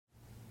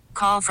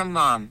Call from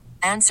mom.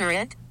 Answer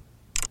it.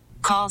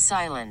 Call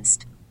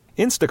silenced.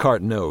 Instacart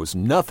knows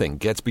nothing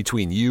gets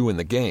between you and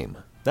the game.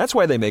 That's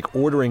why they make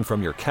ordering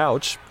from your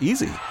couch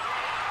easy.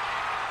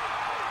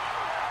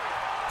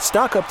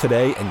 Stock up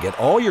today and get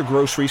all your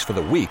groceries for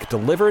the week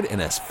delivered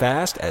in as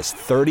fast as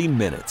 30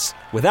 minutes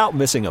without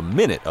missing a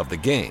minute of the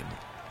game.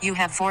 You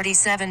have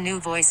 47 new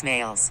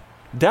voicemails.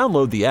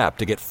 Download the app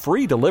to get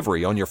free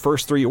delivery on your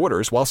first 3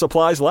 orders while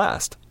supplies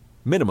last.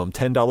 Minimum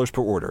 $10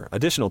 per order.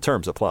 Additional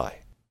terms apply.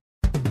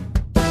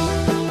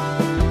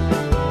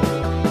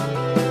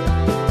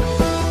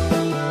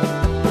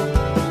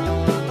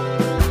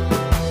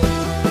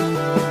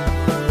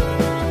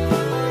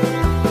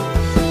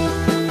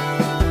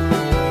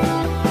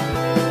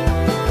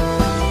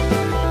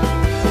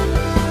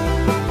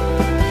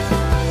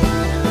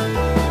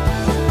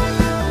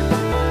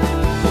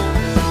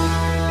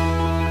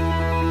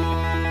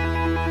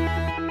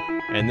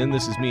 And then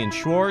this is me and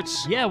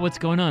Schwartz. Yeah, what's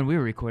going on? We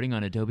were recording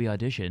on Adobe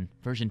Audition,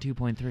 version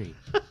 2.3.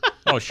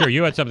 Oh, sure,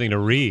 you had something to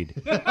read.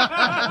 What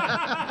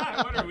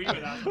are we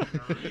without something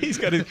to read? He's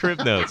got his crib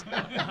notes.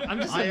 I'm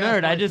just a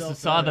nerd. I just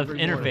saw the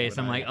interface.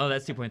 I'm like, oh,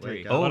 that's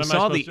 2.3. Oh, What am I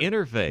saw the supposed to-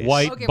 interface.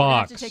 White Okay,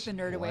 box. we're going to have to take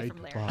the nerd away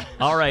from Larry.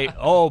 All right.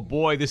 Oh,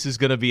 boy, this is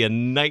going to be a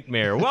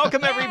nightmare.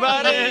 Welcome,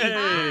 everybody.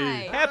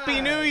 Hi.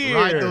 Happy New Year.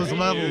 Ride those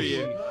levels.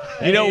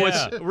 You know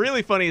what's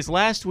really funny is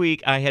last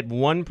week I had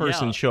one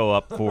person show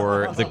up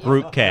for the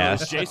group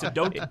cast. Jason,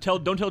 don't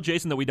tell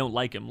Jason that we don't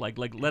like him. Like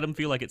let him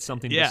feel like it's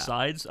something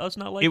besides us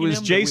not liking It him. was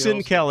that we Jason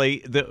also-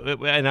 Kelly,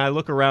 and I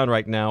look around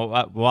right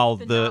now while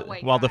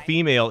the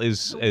female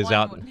is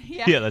out.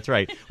 Yeah. That's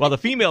right. While the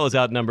female is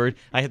outnumbered,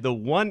 I had the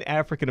one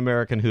African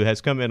American who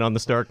has come in on the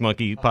Stark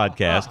Monkey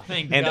podcast.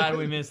 Thank God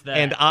we missed that.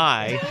 And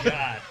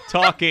I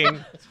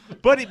talking,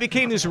 but it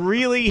became this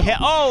really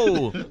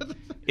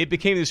it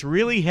became this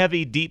really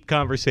heavy, deep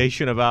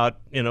conversation about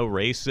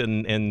race,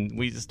 and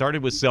we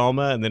started with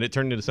Selma, and then it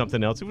turned into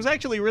something else. It was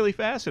actually really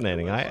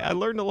fascinating. I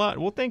learned a lot.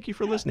 Well, thank you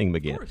for listening,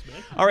 McGahan. course,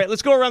 man. All right,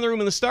 let's go around the room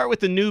and let's start with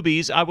the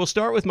newbies. I will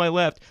start with my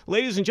left.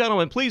 Ladies and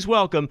gentlemen, please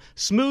welcome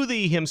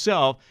Smoothie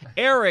himself,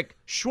 Eric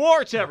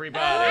Schwartz,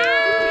 everybody.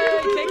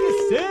 Take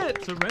a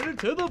sip. Surrender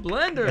to the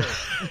blender.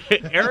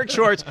 Eric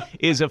Schwartz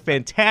is a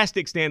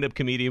fantastic stand-up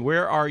comedian.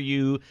 Where are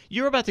you?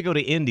 You're about to go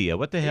to India.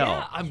 What the hell?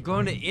 Yeah, I'm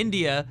going to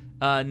India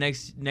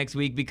next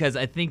week because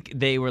I think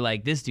they were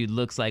like, this dude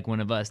looks like one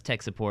of us,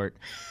 tech support.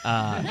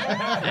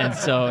 And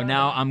so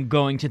now I'm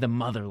going to the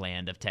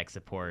motherland of tech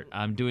support.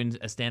 I'm doing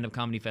a stand-up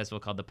comedy festival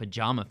called the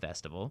Pajama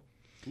Festival.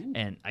 Ooh.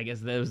 And I guess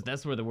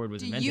that's where the word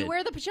was invented. Do you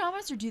wear the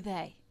pajamas or do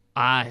they?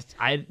 I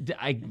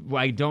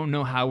don't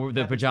know how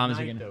the pajamas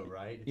are going to...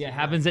 Right? Yeah, it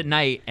happens at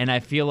night, and I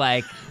feel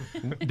like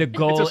the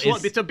goal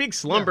is... It's a big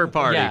slumber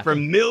party Yeah. for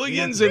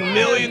millions and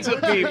millions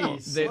of people.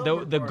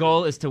 The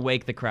goal is to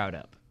wake the crowd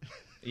up.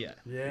 Yeah.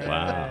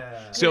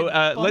 Wow. So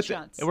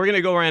we're going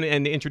to go around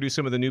and introduce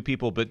some of the new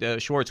people.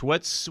 But Schwartz,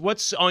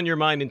 what's on your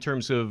mind in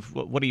terms of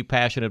what are you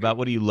passionate about?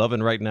 What are you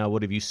loving right now?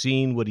 What have you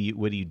seen? What are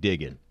you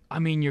digging? I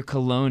mean, your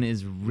cologne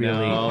is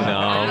really... No.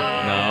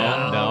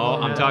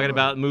 I'm talking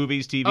about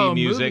movies, TV,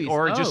 music, movies.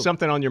 or just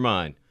something on your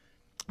mind.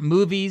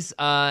 Movies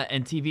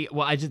and TV.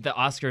 Well, the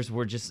Oscars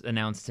were just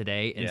announced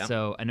today, and Yeah.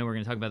 so I know we're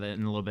going to talk about that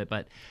in a little bit.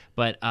 But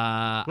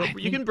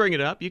you can bring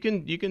it up. You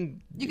can You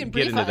can get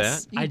brief into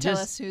us. that. You can tell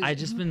us who's... I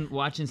just been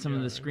watching some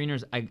of the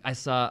screeners. I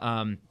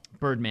saw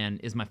Birdman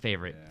is my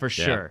favorite for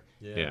sure.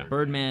 Yeah.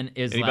 Birdman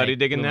is Anybody like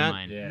digging blew my that?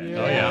 mind.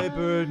 Oh yeah.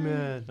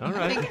 Birdman. All I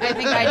right.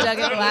 think I dug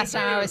it the last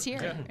time I was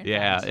here.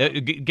 Yeah,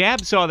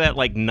 Gab saw that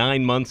like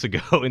 9 months ago,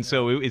 and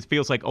so it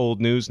feels like old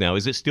news now.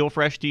 Is it still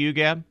fresh to you,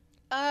 Gab?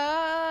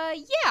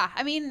 Yeah.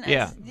 I mean,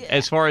 Yeah.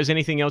 As far as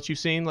anything else you've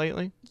seen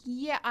lately?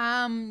 yeah.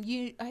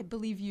 I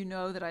believe you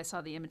know that I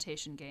saw The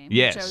Imitation Game,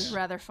 Yes. which I was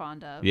rather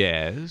fond of.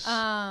 Yes.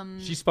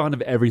 She's fond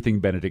of everything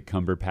Benedict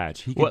Cumberbatch.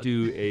 He could Well,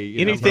 do a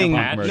anything.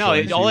 commercial No,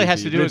 and she all would it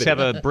has be to do is have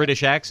riveted. a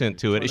British accent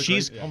to it.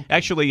 She's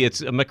actually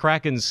it's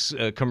McCracken's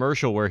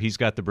commercial where he's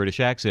got the British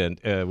accent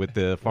with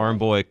the farm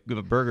boy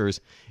burgers.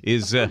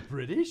 Is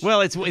British?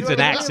 Well, it's an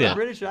accent.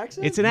 British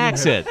accent? It's an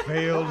accent.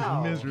 Failed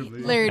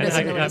miserably. Larry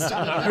doesn't know what he's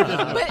talking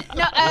about. But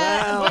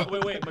no,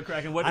 Wait,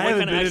 McCracken. What I kind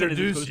haven't of been accent is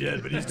he introduced supposed to yet,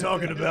 be? but he's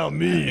talking about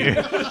me.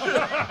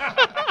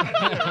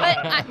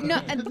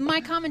 but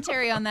my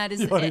commentary on that is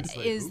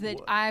that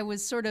I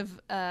was sort of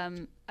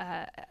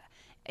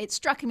it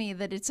struck me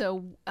that it's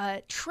a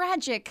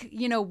tragic,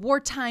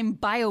 wartime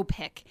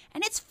biopic,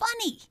 and it's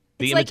funny.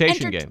 The It's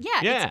Imitation Game.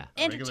 Yeah,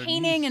 it's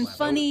entertaining and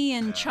funny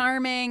and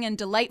charming and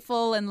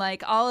delightful and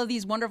like all of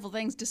these wonderful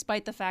things,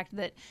 despite the fact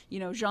that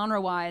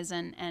genre-wise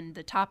and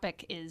the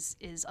topic is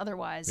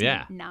otherwise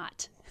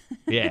not.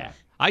 Yeah.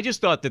 I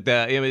just thought that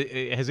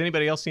has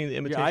anybody else seen the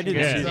Imitation Yeah, I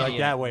didn't Game? see it like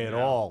that way at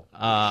all.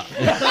 Uh,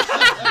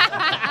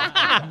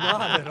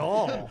 Not at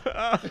all.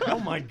 Oh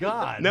my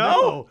God.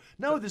 No?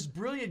 No, this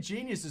brilliant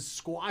genius is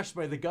squashed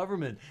by the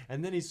government,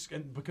 and then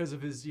because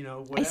of his,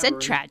 whatever. I said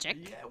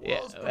tragic.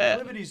 Yeah, his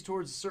proclivities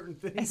towards certain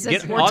things. I said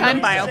Get wartime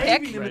on- biopic.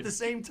 Saving them at the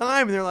same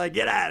time, and they're like,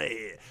 "Get out of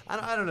here!"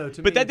 I don't know.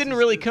 To but me, that it's didn't just-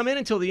 really come in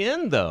until the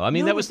end, though. I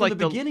mean, No, that but was from like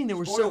the beginning. They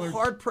were so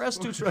hard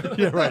pressed to try.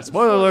 Yeah, right.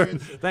 Spoiler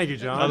alert. Thank you,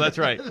 John. Oh, that's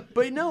right.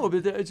 But no,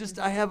 but it's just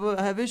I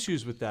have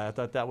issues with that. I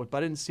thought that would, but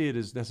I didn't see it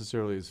as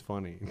necessarily as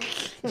funny.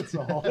 That's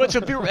all. Well,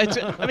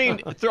 I mean,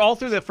 they're all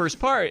through that first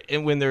part,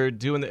 and when they're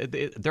doing,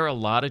 there are a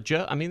lot of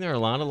jokes. I mean, there are a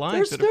lot of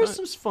lines. There's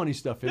some funny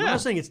stuff in it. I'm Yeah.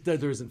 not saying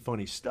there isn't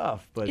funny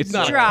stuff, but It's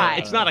not dry.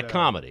 It's not a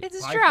comedy.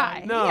 It's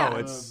dry. No, yeah.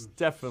 it's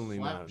definitely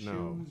not.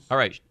 No. All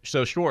right.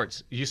 So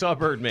Schwartz, you saw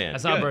Birdman. I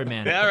saw Good.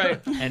 Birdman. All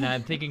right. And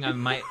I'm thinking I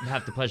might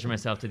have to pleasure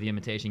myself to the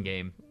Imitation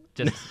Game.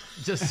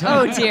 Just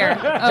Oh dear.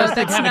 Oh, just to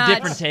that's have not. a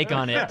different take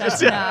on it.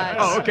 That's not.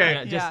 Oh,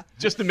 okay. Yeah.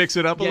 Just to mix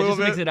it up a Yeah, little just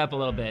bit. mix it up a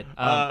little bit.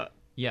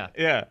 Yeah.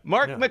 Yeah.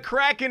 Mark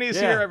McCracken is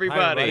here, Hi,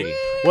 everybody.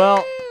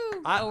 Well,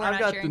 Oh, we're I've not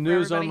got the cheering for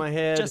news on everybody. my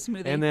head, Just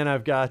smoothie. and then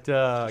I've got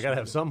I gotta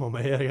have something on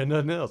my head. I got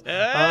nothing else.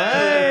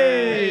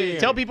 Hey!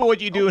 Tell people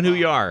what you do and who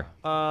you are.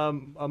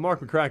 Mark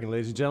McCracken,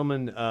 ladies and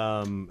gentlemen,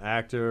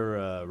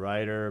 actor,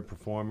 writer,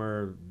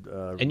 performer.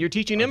 And you're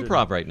teaching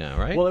improv right now,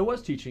 right? Well, I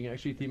was teaching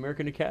actually at the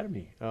American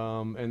Academy,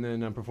 and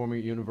then I'm performing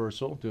at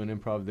Universal, doing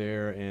improv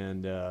there,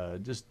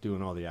 and just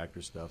doing all the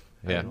actor stuff.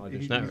 Yeah.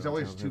 He's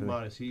always too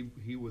modest.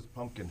 He was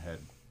Pumpkinhead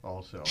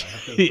also. I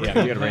have to Yeah, you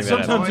gotta bring that up.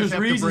 Sometimes Always there's have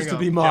to reasons bring to up-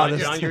 be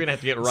modest. John, you're gonna have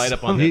to get right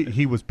up on that.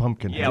 He was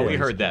Pumpkinhead. Yeah, we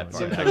heard that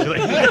part,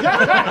 actually.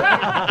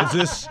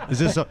 Is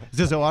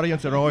this an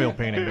audience or oil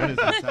painting? What is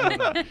this? I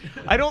don't know.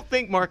 I don't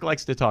think Mark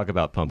likes to talk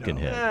about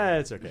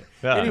Pumpkinhead. It's okay.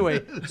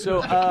 Anyway,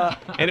 so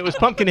And it was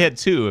Pumpkinhead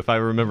 2, if I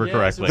remember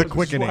correctly. The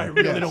quickening. I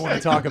really don't want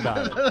to talk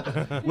about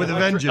it. With a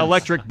vengeance.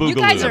 Electric Boogaloo.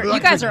 You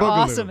guys are Boogaloo.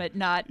 awesome at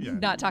not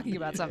talking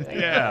about something.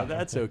 Yeah.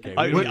 That's okay.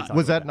 I- We don't need to talk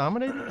Was about that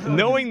nominated?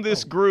 Knowing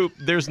this group,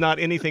 there's not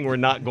anything we're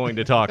not going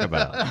to talk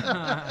about. it.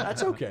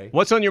 That's okay.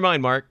 What's on your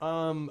mind, Mark?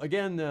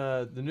 Again,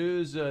 the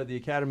news, the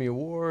Academy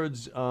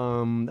Awards.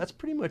 That's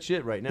pretty much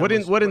it right now. What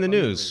in the on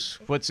news?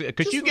 What's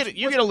because Just you what's-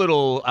 get a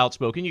little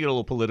outspoken, you get a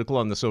little political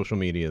on the social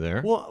media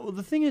there. Well,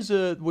 the thing is,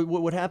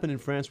 what happened in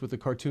France with the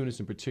cartoonists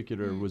in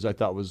particular was I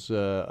thought was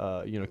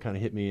kind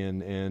of hit me,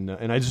 and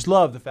I just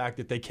love the fact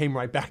that they came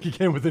right back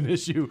again with an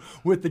issue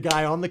with the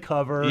guy on the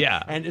cover.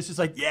 Yeah. and it's just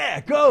like, yeah,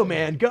 go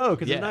man, go,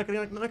 because Yeah. they're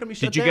not going to be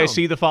shut Did you down. guys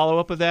see the follow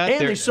up of that?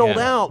 And They're- they sold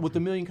yeah. out with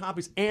 1 million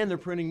copies, and they're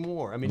printing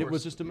more. I mean, it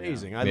was just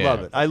amazing. I Yeah. love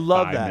it. I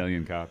love 5 that.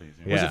 million copies.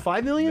 Was Yeah. it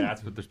 5 million?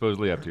 That's what they're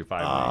supposedly up to. 5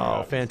 million. Oh,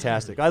 copies.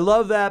 fantastic! I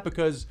love that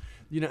because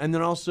and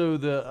then also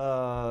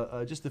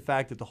the just the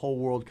fact that the whole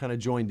world kind of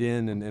joined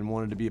in and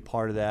wanted to be a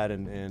part of that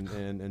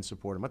and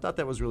support them. I thought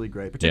that was really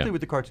great, particularly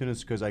with the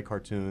cartoonists because I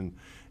cartoon,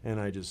 and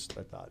I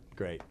thought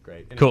great.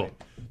 Anyway, Cool.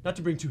 Not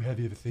to bring too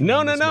heavy of a thing. No,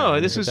 on no, this no.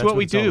 matter, This but is that's what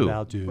we it's all do.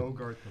 about, dude.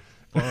 Bogart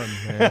the fun,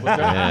 man.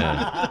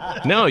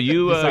 Yeah. No,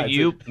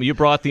 you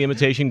brought the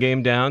Imitation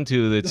Game down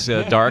to its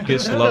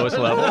darkest, lowest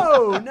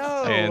level.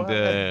 No. And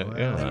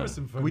There was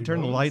some Can we turn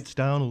the funny lights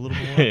down a little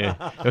more? yeah.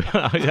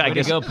 I Way to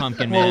guess go,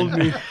 Pumpkin moments.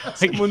 Man. Hold me.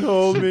 Someone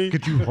hold me.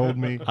 Could you hold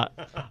me?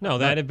 No,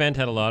 that event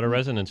had a lot of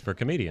resonance for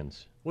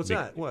comedians. What's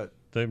that? What?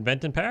 The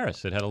event in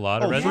Paris, it had a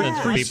lot of Oh, resonance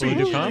yeah, for people who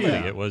do absolutely. comedy.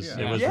 Yeah. It was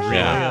Yeah.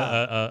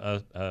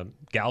 really a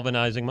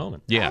galvanizing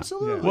moment. Yeah.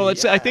 Absolutely, Well,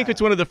 I think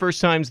it's one of the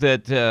first times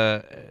that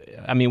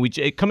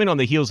we come in on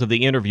the heels of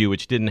the interview,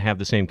 which didn't have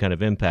the same kind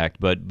of impact,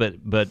 but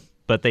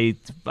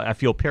I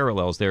feel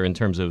parallels there in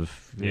terms of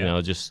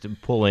just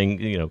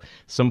pulling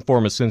some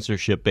form of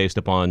censorship based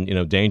upon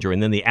danger,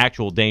 and then the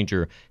actual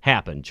danger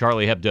happened.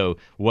 Charlie Hebdo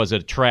was a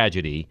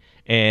tragedy,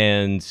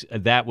 and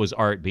that was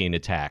art being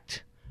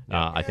attacked.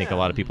 I think a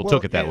lot of people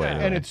took it that way.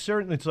 And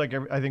it's like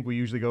I think we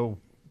usually go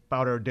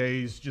about our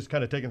days just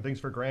kind of taking things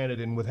for granted,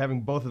 and with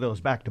having both of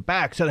those back to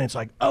back, suddenly it's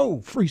like, oh,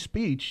 free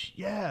speech.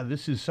 Yeah,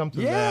 this is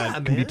something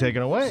that can be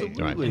taken away.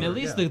 Absolutely. And at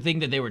least the thing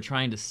that they were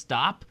trying to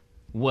stop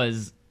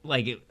was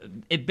like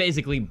it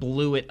basically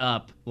blew it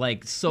up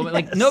like so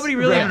like nobody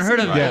really Right. even heard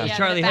of Yeah. Yeah,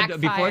 Charlie the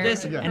Hebdo before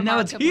this, backfired and now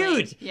it's remarkably.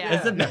 huge.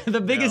 Yeah. It's the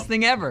biggest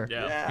thing ever.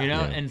 Yeah.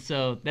 And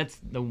so that's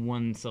the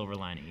one silver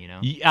lining.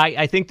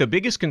 I think the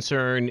biggest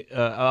concern,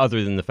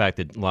 other than the fact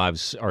that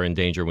lives are in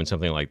danger when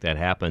something like that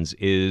happens,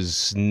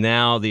 is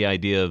now the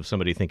idea of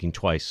somebody thinking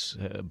twice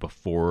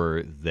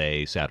before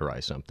they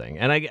satirize something.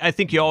 And I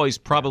think you always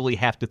probably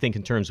have to think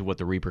in terms of what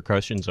the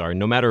repercussions are,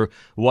 no matter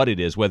what it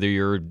is, whether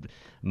you're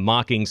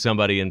mocking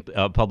somebody in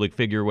a public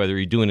figure, whether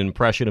you're doing an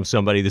impression of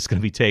somebody that's going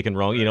to be taken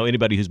wrong.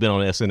 Anybody who's been on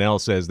SNL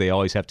says they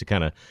always have to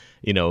kind of,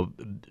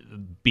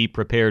 be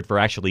prepared for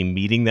actually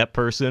meeting that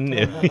person,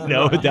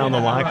 down the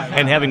line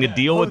and having to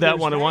deal with that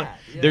one-on-one.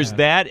 There's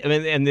that,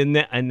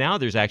 and now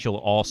there's actual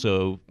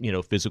also,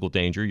 physical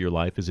danger. Your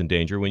life is in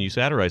danger when you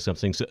satirize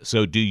something.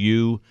 So do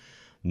you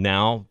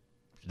now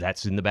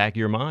that's in the back of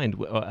your mind.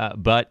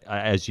 But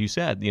as you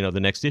said, the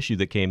next issue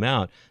that came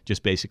out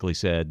just basically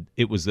said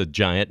it was the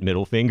giant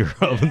middle finger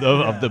of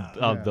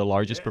the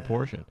largest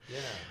proportion. Yeah.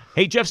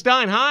 Hey, Jeff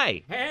Stein,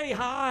 hi. Hey,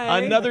 hi.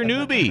 Another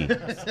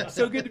newbie.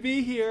 So good to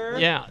be here.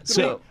 Yeah.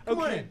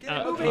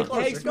 Okay.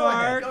 Thanks,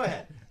 Mark. Go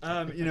ahead.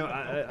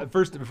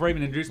 First, before I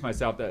even introduce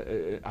myself,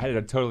 I had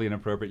a totally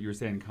inappropriate. You were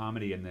saying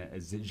comedy and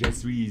je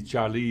suis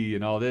Charlie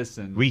and all this,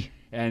 and oui.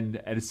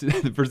 And it's, the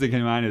first thing that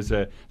came to mind is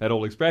that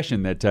old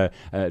expression that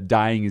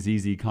dying is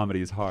easy, comedy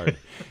is hard.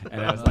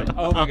 And I was like,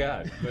 oh my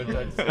God. But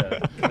it's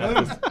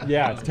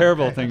a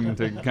terrible thing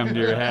to come to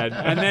your head.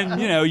 And then,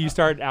 you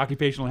start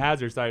occupational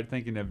hazard, start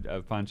thinking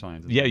of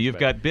punchlines. Yeah, you've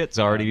got bits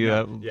already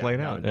played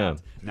out.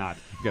 Not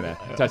going to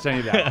touch any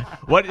of that.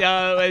 What,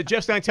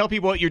 Jeff Stein, tell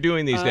people what you're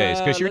doing these days,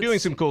 because you're doing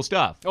some cool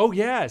stuff. Oh,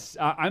 yes.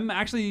 I'm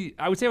actually,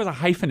 I would say I was a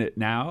hyphenate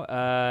now,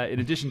 in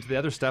addition to the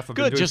other stuff I've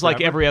been doing just like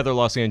forever. every other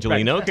Los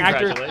Angelino. Right.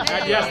 Congratulations.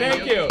 Yes,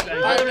 thank you.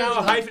 I'm now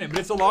a hyphenate, but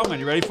it's a long one.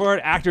 You ready for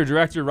it? Actor,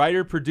 director,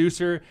 writer,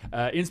 producer,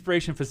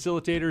 inspiration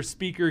facilitator,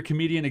 speaker,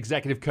 comedian,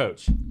 executive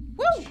coach.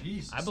 Woo!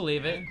 Jesus. I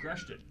believe it.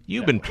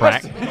 You've been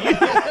practicing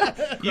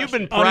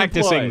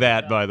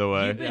that, by the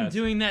way. You've been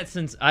doing that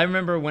since I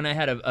remember when I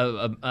had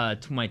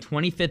my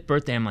 25th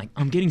birthday. I'm like,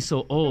 I'm getting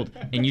so old,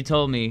 and you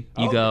told me,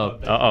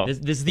 uh-oh.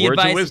 This is the Words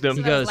advice. of wisdom.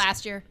 He goes,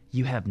 last year.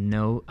 You have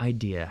no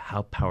idea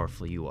how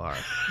powerful you are.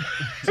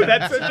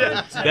 That's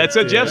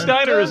a Jeff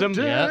Steinerism.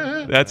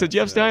 Yeah. That's a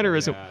Jeff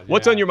Steinerism.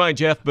 What's on your mind,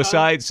 Jeff?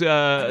 Besides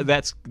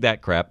that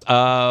crap.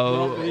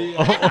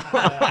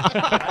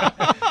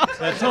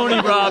 That Tony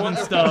Robbins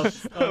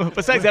stuff.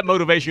 Besides that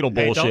motivational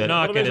bullshit. Don't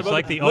knock it. It's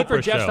like the Look for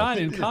Oprah Jeff show. Stein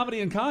in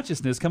Comedy and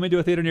Consciousness coming to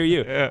a theater near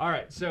you. Yeah. All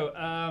right, so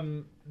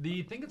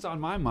the thing that's on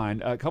my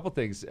mind, a couple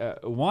things.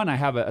 One, I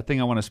have a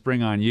thing I want to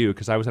spring on you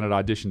because I was on an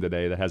audition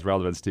today that has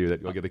relevance to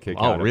that you'll get a kick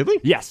out of. Oh, really?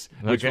 Yes,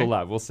 which Okay. we'll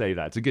love. We'll say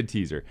that. It's a good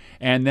teaser.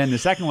 And then the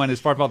second one,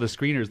 as far as all the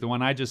screeners, the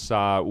one I just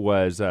saw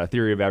was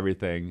Theory of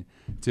Everything,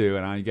 too.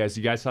 And you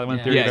guys saw the one,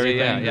 Theory of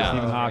Everything? The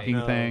Stephen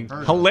Hawking thing?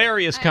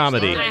 Hilarious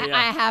comedy.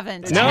 I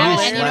haven't. No?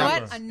 And you know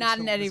what? I'm not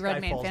an Eddie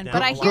Redmayne fan,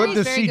 but I hear Good he's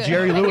to very see good.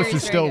 Jerry I hear Lewis he's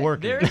is very still good.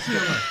 working. There is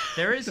humor.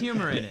 There is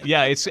humor in it.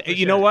 Yeah, it's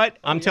you know what?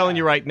 I'm telling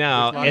you right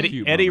now, There's a lot of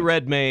cute Eddie moments.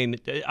 Redmayne.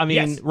 I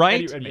mean, Yes,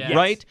 right, Eddie Redmayne, yes.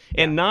 right,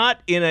 and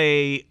not in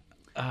a.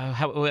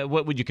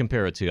 What would you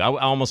compare it to? I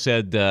almost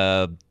said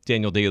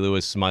Daniel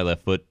Day-Lewis, My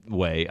Left Foot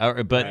way,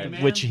 but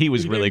which he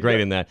was really great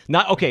in that.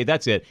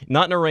 That's it.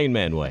 Not in a Rain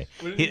Man way.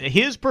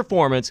 His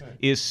performance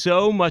is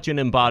so much an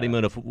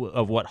embodiment of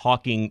what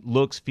Hawking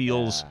looks,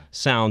 feels,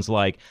 sounds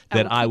like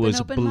that I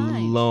was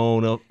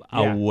blown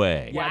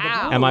away.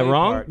 Wow. Am I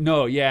wrong?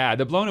 No,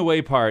 the blown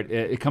away part,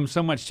 it comes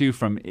so much too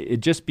from it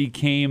just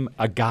became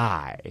a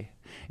guy.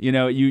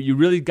 You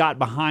really got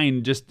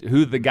behind just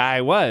who the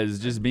guy was,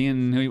 just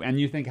being who, and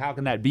you think, how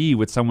can that be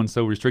with someone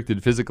so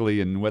restricted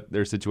physically and what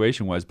their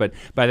situation was? But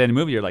by the end of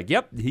the movie, you're like,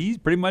 yep, he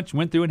pretty much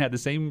went through and had the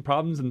same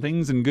problems and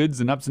things and goods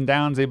and ups and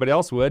downs anybody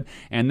else would.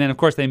 And then, of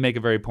course, they make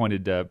a very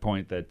pointed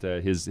point that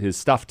his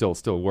stuff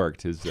still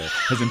worked, his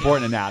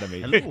important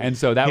anatomy. And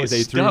so that was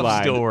a through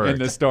line in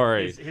the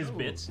story. His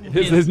bits.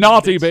 His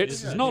naughty bits.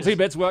 His naughty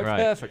bits worked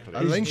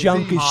perfectly. His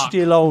junk is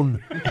still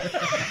on.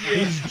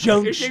 His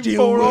junk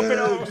still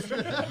works.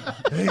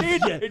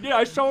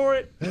 I saw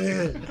it.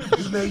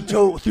 He may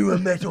talk through a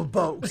metal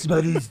box,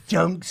 but his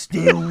junk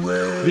still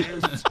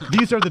works.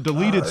 These are the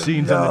deleted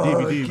scenes on the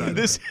DVD. by the way.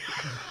 This.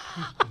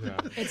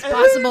 It's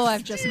possible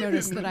I've just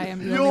noticed that I am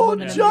the only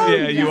woman in the room.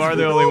 Yeah, you are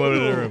the only one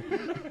in the room.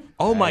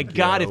 Oh my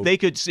God!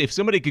 If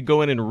somebody could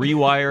go in and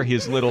rewire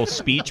his little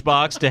speech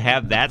box to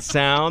have that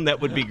sound, that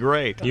would be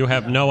great. You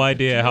have no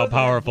idea how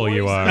powerful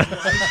you are.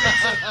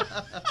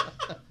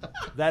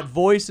 That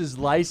voice is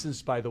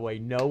licensed, by the way.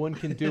 No one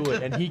can do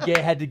it, and he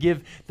had to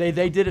give. They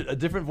did it a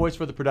different voice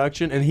for the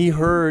production, and he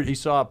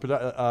saw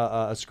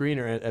a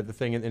screener at the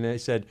thing, and he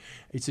said,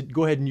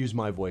 go ahead and use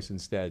my voice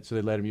instead. So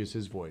they let him use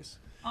his voice.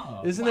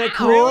 Oh, Isn't that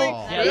cool? Really?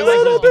 Yeah, a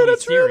little bit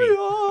of trivia.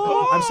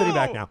 I'm sitting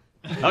back now.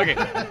 Okay,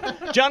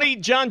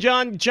 Jon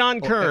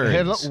Kearns.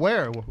 Hello,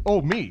 where?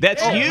 Oh, me.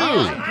 That's you.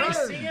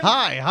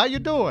 Hi, how you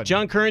doing?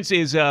 Jon Kearns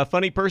is a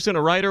funny person,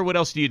 a writer. What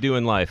else do you do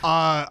in life?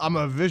 I'm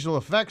a visual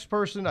effects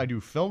person. I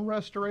do film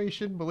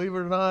restoration, believe it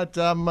or not.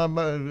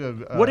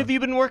 What have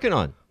you been working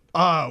on?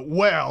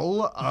 Claudette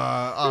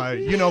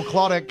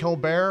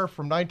Colbert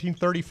from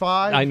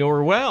 1935. I know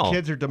her well.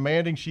 Kids are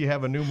demanding she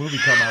have a new movie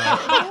come out.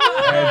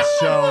 And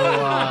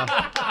so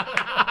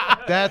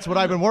that's what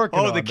I've been working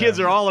on. Oh, the kids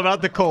are all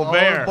about the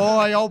Colbert.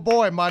 Oh,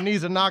 boy, my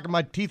knees are knocking,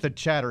 my teeth are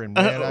chattering,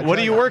 man. What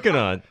are you working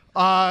on?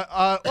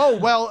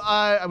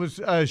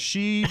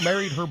 She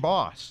married her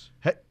boss.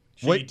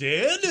 She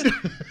did?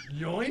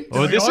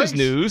 Oh, this is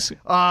news.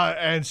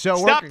 And so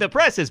Stop the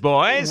presses,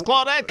 boys.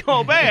 Claudette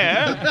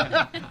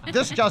Colbert.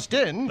 This just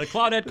in. The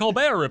Claudette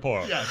Colbert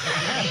Report.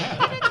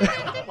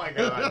 Oh, my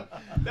God.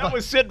 That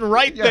was sitting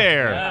right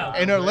there.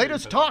 In our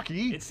latest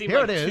talkie, It seemed here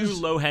like it is.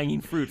 too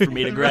low-hanging fruit for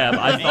me to grab.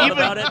 I thought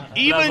about it. but I was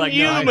Even like,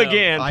 you, no, I know.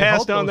 McGahan, I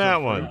passed hope on those that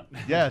are one.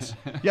 Yes,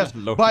 yes.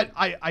 But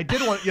I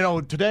did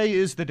want, today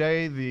is the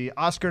day the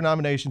Oscar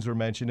nominations were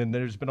mentioned, and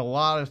there's been a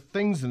lot of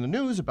things in the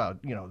news about,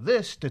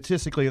 this,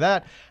 statistically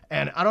that.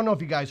 And I don't know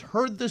if you guys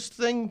heard this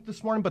thing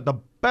this morning, but the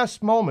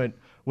best moment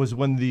was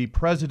when the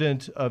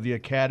president of the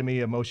Academy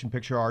of Motion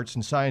Picture Arts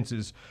and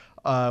Sciences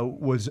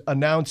was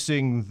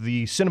announcing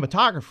the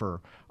cinematographer,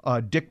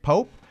 Dick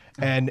Pope,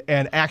 and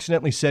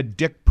accidentally said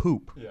Dick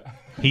Poop. Yeah.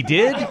 He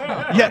did?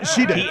 Yeah,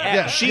 she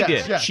did. She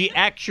did. Yes. She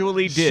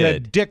actually did.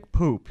 Said Dick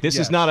Poop. This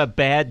yes. is not a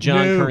bad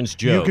John No, Kearns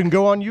joke. You can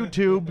go on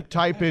YouTube,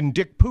 type in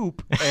Dick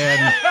Poop,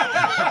 and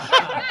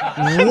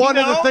one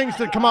of the things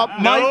that come up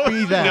might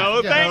be that.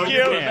 No, thank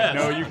you.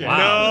 No, you can't.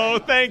 No,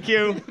 thank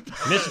you.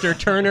 Mr.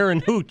 Turner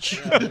and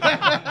Hooch.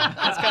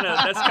 That's kind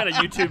of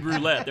YouTube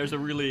roulette. There's a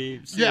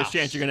really serious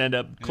chance you're going to end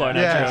up clawing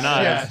out your own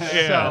eyes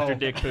after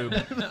Dick Poop.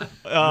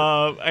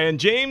 And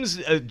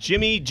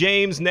Jimmy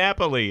James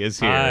Napoli is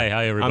here.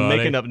 Hi, everybody. I'm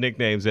making up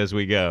nicknames as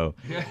we go.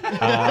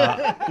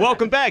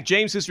 Welcome back.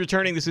 James is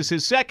returning. This is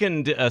his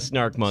second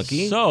Snark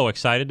Monkey. So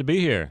excited to be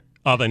here.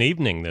 Of an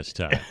evening this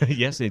time.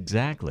 Yes,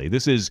 exactly.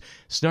 This is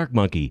Snark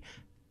Monkey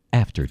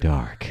After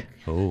Dark.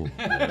 Oh.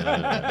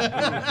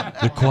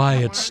 The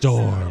quiet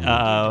storm.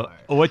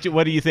 What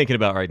are you thinking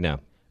about right now?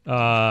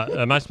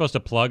 Am I supposed to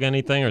plug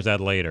anything, or is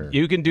that later?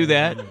 You can do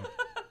that.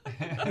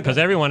 Because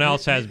everyone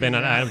else has been,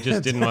 and I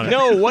just didn't want to.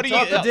 No, what do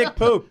you... The Dick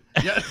Poop.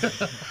 You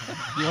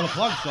want to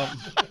plug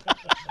something?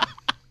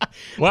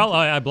 Well,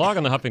 I blog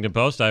on the Huffington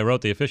Post. I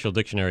wrote the official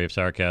dictionary of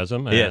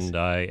sarcasm, and Yes.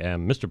 I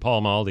am Mr.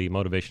 Paul Mall, the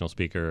motivational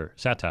speaker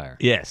satire.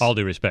 Yes. All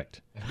due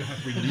respect to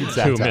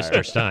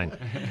Mr.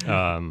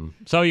 Stein.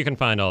 So you can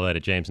find all that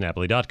at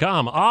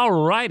jamesnapoli.com. All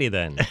righty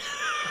then.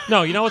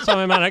 No, you know what's on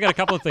my mind? I got a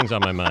couple of things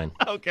on my mind.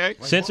 Okay.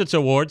 Since it's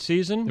award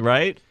season,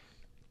 Right?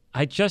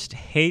 I just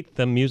hate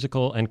the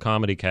musical and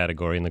comedy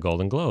category in the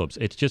Golden Globes.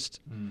 It's just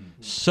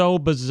so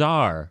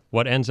bizarre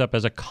what ends up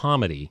as a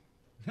comedy.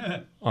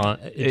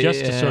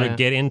 Just to sort of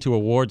get into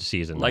award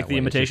season, Like that the way.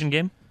 Imitation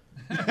Game?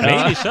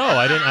 Maybe so.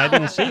 I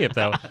didn't see if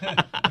that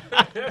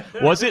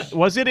Was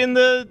it in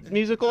the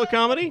musical or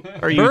comedy?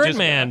 Or you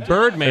Birdman.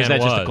 Birdman Or is that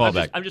was. just a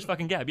callback? I'm just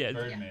fucking Gab. Yeah.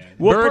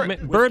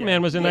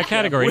 Birdman was in that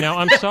category. Now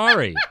I'm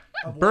sorry,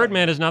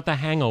 Birdman is not The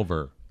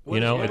Hangover.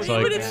 It's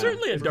like But it's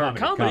certainly a dark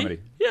comedy.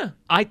 Yeah.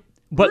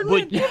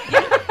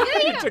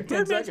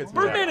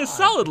 Birdman is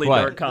solidly What?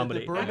 dark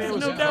comedy. There's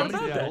no doubt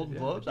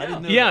about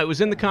that. Yeah, it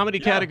was in the comedy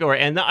category,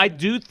 and I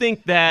do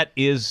think that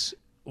is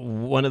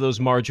one of those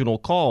marginal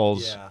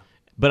calls. Yeah.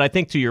 But I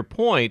think to your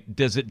point,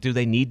 do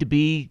they need to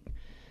be?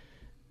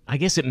 I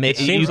guess it may.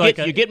 seems You like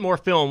get get more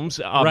films,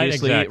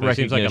 obviously. right, exactly. It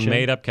seems like a recognition.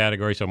 made-up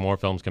category, so more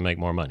films can make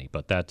more money.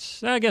 But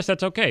I guess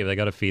that's okay. They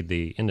got to feed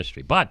the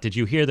industry. But did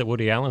you hear that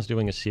Woody Allen's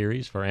doing a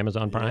series for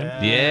Amazon Prime?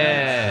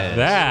 Yeah.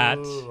 That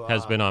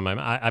has been on my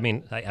mind. I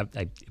mean, I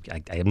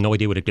have no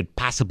idea what it could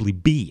possibly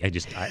be.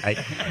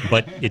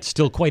 But it's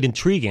still quite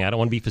intriguing. I don't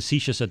want to be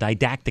facetious or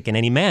didactic in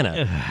any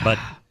manner. But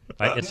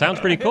it sounds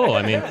pretty cool.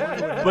 I mean,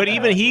 but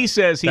even he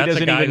says he That's a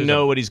doesn't guy even who's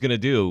know what he's going to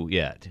do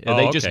yet.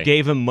 They just okay.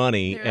 gave him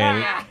money,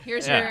 and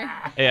Here's your.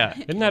 yeah.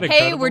 isn't that Hey,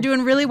 incredible? we're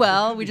doing really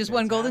well. We just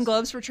won Golden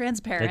Globes for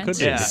Transparent. It could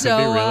be. Yeah. It could So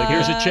be really good.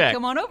 Here's a check.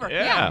 Come on over.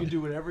 Yeah. You can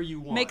do whatever you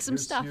want. Make some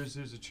stuff. Here's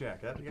a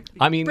check.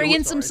 I mean, Bring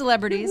in some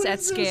celebrities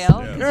at scale.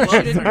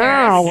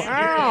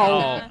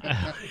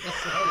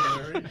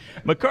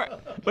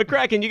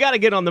 McCracken, you got to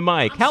get on the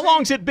mic. How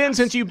long's it been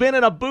since you've been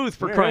in a booth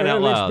for crying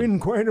out loud? It's been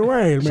quite a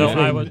while, my So I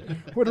friend. was-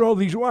 What are all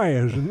these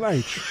wires and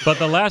lights? But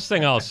the last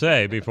thing I'll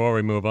say before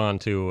we move on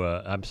to,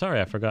 I'm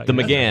sorry, I forgot. The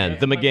your name. McGahan.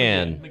 The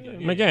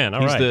McGahan. McGahan,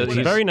 all He's right. the- It's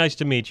he's- very nice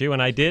to meet you,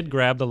 and I did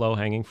grab the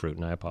low-hanging fruit,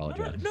 and I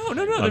apologize. No.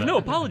 There's no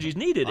apologies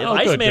needed. If Oh,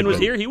 good, Iceman good, was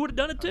good. here, he would have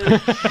done it too.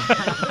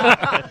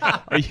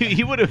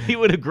 He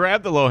would have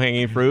grabbed the low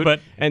hanging fruit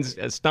and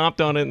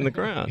stomped on it in the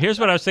ground. Here's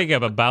what I was thinking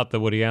of about the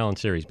Woody Allen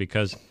series,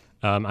 because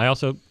I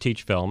also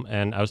teach film,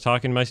 and I was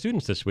talking to my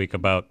students this week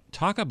about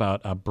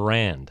a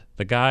brand.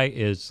 The guy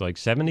is like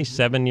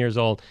 77 years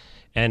old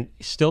and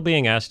still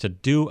being asked to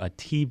do a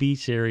TV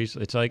series.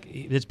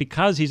 It's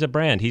because he's a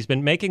brand. He's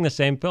been making the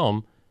same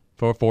film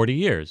for 40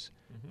 years,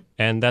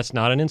 and that's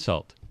not an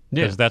insult.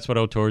 Because that's what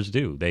auteurs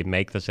do. They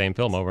make the same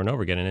film over and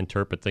over again and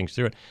interpret things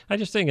through it. I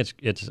just think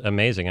it's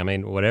amazing. I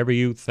mean, whatever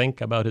you think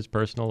about his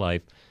personal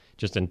life,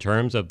 just in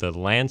terms of the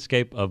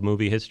landscape of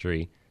movie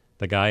history,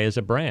 the guy is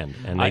a brand.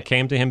 And they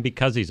came to him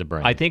because he's a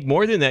brand. I think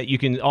more than that, you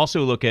can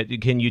also look at,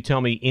 can you tell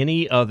me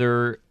any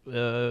other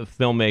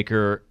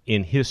filmmaker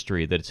in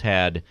history that's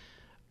had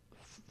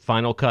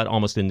Final Cut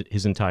almost in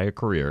his entire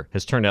career,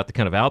 has turned out the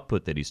kind of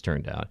output that he's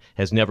turned out,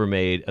 has never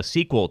made a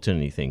sequel to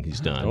anything he's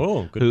done.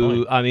 Oh, good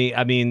point.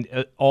 I mean,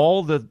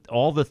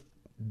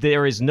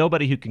 there is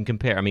nobody who can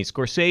compare. I mean,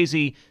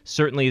 Scorsese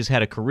certainly has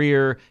had a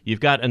career. You've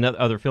got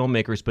other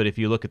filmmakers, but if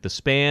you look at the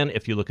span,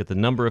 if you look at the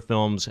number of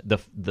films,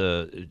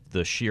 the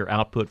sheer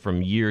output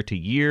from year to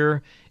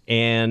year,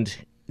 and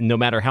no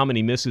matter how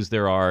many misses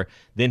there are,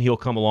 then he'll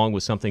come along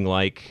with something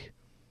like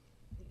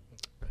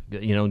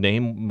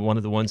name one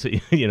of the ones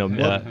that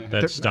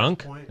that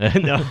stunk.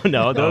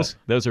 no,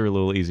 those are a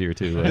little easier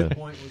to.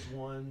 Point was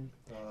one.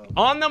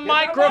 On the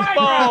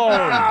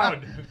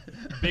microphone.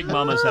 Big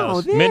Mama's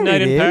house.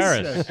 Midnight in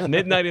Paris.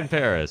 Midnight in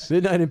Paris.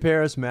 Midnight in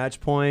Paris.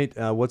 Match Point.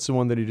 What's the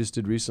one that he just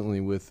did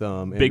recently with Big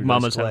Andrew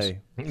Mama's Dice house.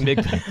 Clay?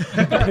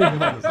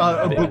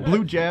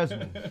 Blue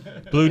Jasmine.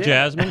 Blue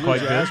Jasmine,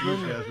 quite good.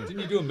 Didn't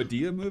you do a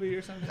Medea movie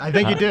or something? I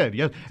think you did.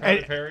 Yes.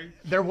 And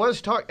there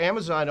was talk.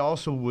 Amazon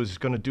also was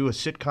going to do a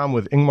sitcom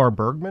with Ingmar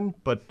Bergman,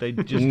 but they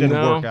just didn't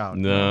work out.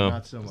 No,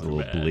 not so much. It's a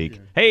little bleak.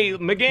 Hey,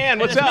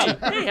 McGahan, what's up?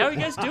 Hey, how are you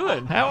guys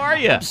doing? How are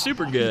you?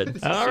 Super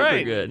good. All Super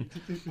right. good.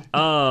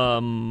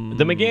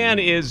 The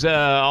McGahan is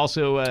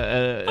also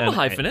I'm a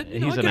hyphenate.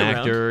 He's an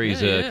actor.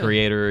 He's a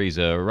creator. He's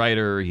a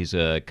writer. He's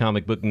a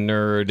comic book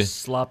nerd.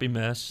 Sloppy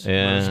mess.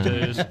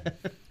 Yeah.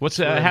 What's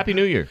Happy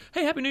New Year?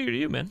 Hey, Happy New Year to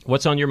you, man.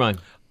 What's on your mind?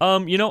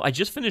 I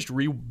just finished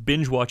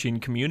binge watching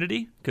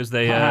Community because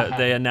they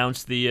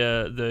announced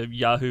the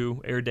Yahoo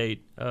air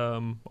date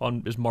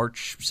is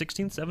March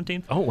 16th,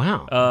 17th. Oh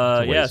wow!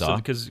 So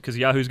because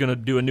Yahoo's going to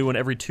do a new one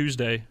every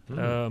Tuesday,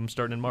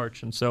 starting in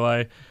March, and so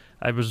I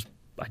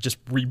just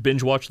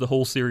binge watched the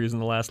whole series in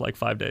the last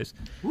 5 days.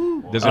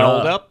 Does it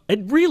hold up? It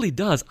really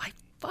does. I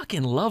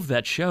fucking love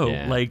that show.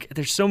 Yeah.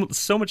 There's so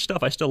much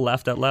stuff I still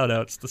laughed out loud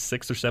at. It's the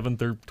 6th or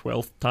 7th or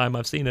 12th time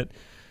I've seen it.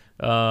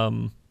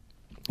 The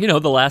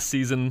last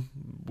season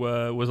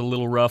was a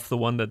little rough. The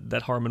one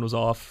that Harmon was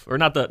off, or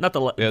not the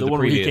one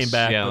where he came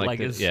back.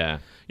 Yeah,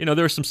 but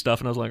there was some stuff,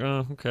 and I was like,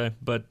 oh, okay.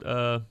 But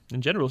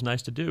in general, it's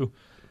nice to do.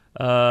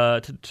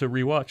 To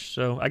rewatch.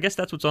 So I guess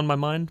that's what's on my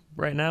mind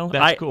right now.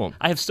 That's cool.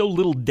 I have so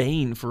little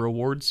Dane for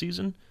award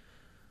season.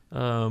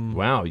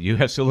 Wow, you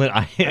have so little.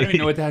 I don't even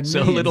know what that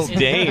so means. little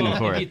Dane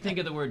for If you it. think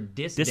of the word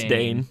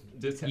Disdain.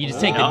 you just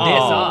take the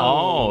diss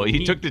off.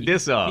 He took the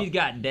diss off. He's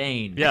got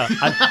Dane. Yeah,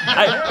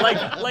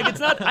 I it's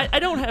not. I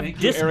don't have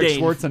disdain. Eric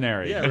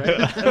Schwartzenegger. Yeah,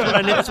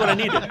 right. That's what I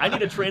needed. I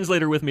need a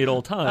translator with me at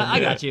all times. I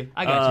got you.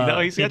 No,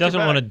 He doesn't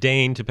want to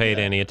deign to pay it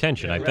any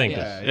attention. I think.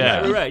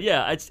 Right.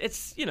 Yeah.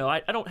 It's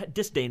I don't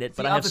disdain it,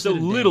 but I have so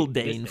little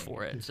Dane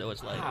for it. So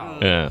it's like.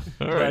 Yeah.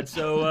 All right. But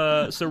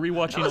so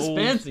rewatching old.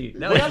 Fancy.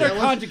 What other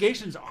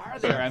conjugations are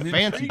there? I mean,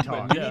 Fancy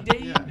talk. Yeah.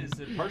 Is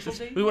it partial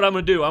Dane? This is what I'm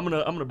gonna do. I'm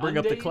gonna bring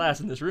up the class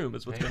in this room.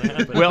 That's what's gonna happen.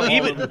 Well,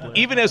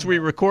 even as we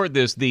record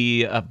this,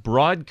 the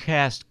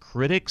Broadcast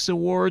Critics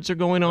Awards are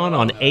going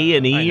on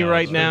A&E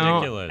right now,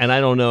 ridiculous. and I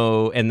don't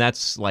know, and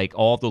that's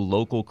all the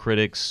local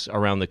critics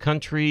around the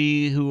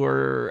country who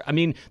are. I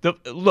mean, the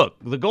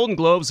Golden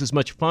Globes, as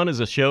much fun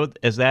as a show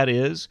as that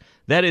is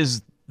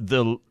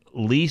the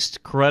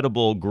least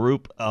credible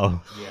group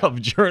of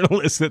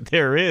journalists that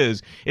there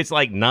is. It's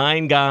like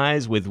 9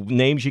 guys with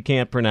names you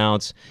can't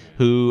pronounce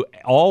who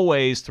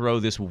always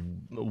throw this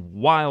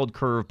wild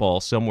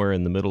curveball somewhere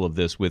in the middle of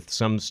this with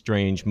some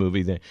strange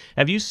movie.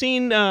 Have you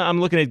seen,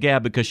 I'm looking at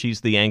Gab because she's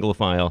the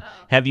Anglophile.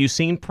 Have you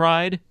seen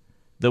Pride?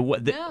 No,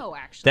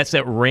 actually. That's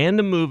that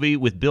random movie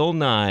with Bill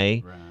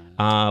Nye.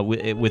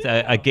 With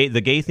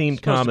the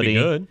gay-themed comedy.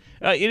 Good.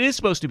 It is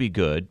supposed to be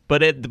good,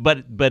 but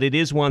it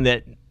is one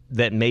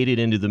that made it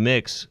into the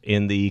mix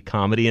in the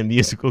comedy and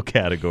musical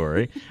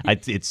category.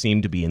 It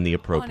seemed to be in the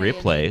appropriate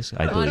place.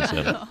 I believe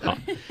so.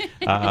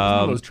 One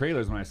of those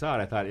trailers, when I saw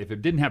it, I thought if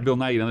it didn't have Bill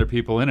Nye and other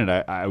people in it,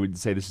 I would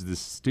say this is the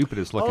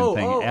stupidest looking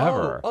thing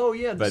ever. Oh,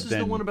 yeah. But This is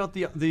the one about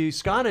the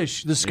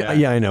Scottish. Yeah.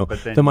 Yeah, I know.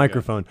 But then The you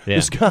microphone. Yeah.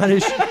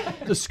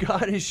 The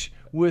Scottish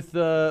with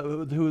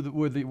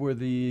where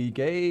the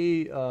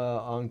gay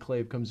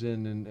enclave comes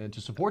in and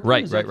to support them.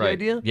 Right, Is that right.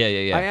 the idea?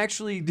 Yeah. I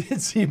actually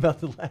did see about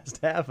the last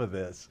half of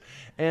this,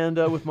 and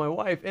with my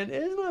wife, and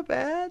it's not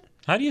bad.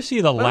 How do you see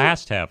the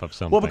last half of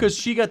something? Well, because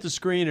she got the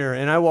screener,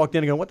 and I walked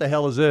in and go, "What the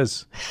hell is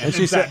this?" And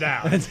she sat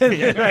down.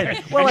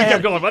 Right. Well, I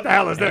kept going, "What the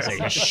hell is this?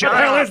 Shut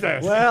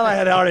up! Well, I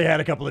had already had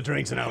a couple of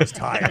drinks, and I was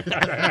tired,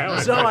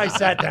 so I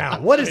sat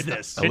down. What is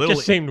this? it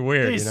just seemed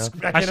weird, He's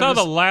I saw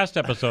the last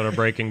episode of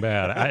Breaking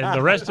Bad.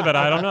 The rest of it,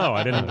 I don't know.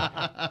 I didn't.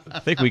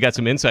 I think we got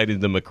some insight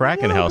into the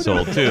McCracken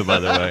household too, by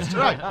the way. That's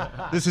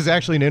right. This is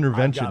actually an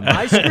intervention.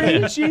 My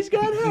screen, and she's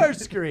got her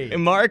screen.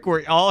 And Mark,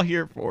 we're all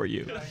here for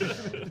you.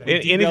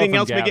 Anything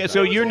else?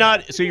 So you're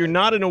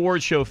not an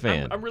award show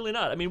fan. I'm really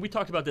not. I mean, we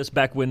talked about this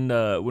back when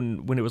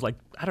it was like,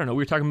 I don't know,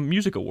 we were talking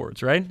music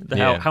awards, right?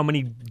 How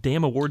many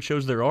damn award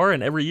shows there are,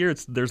 and every year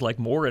there's like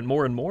more and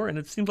more and more, and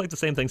it seems like the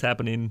same thing's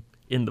happening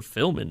in the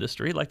film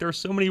industry. Like there are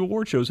so many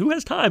award shows. Who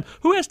has time?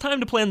 Who has time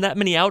to plan that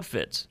many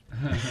outfits?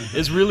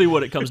 Is really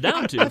what it comes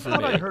down to for me.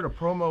 I heard a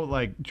promo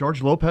like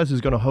George Lopez is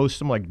going to host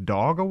some like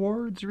dog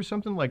awards or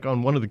something like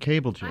on one of the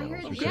cable channels.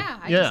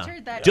 I just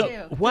heard that too.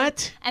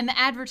 What? And the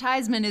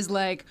advertisement is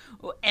like,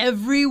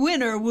 every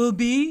winner will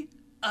be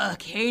a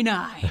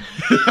canine.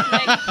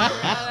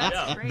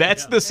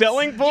 That's the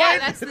selling point? Yeah,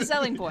 that's the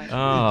selling point.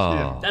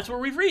 Oh. That's where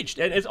we've reached.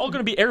 And it's all going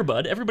to be Air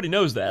Bud. Everybody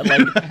knows that.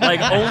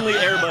 Like only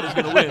Air Bud is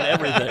going to win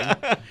everything.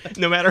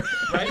 no matter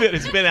that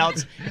it's been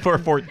out for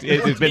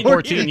it's been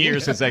 14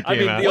 years since that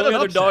came out. The only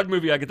other dog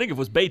movie I could think of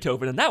was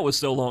Beethoven, and that was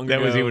so long ago.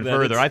 That was even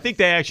further. I think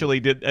they actually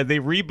did. They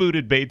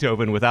rebooted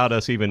Beethoven without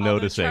us even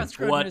noticing.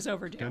 What is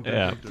overdue?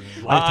 Yeah.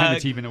 Lifetime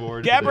Achievement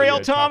Award.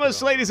 Gabrielle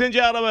Thomas, ladies and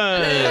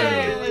gentlemen.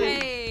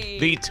 Hey.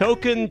 The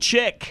token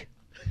chick.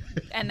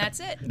 And that's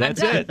it.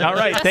 That's it. All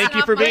right. Thank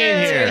you for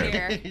being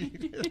here.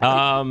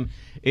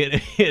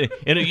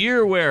 In a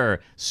year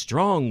where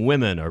strong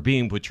women are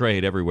being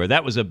portrayed everywhere,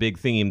 that was a big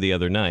theme the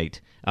other night.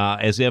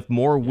 As if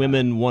more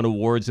women won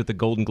awards at the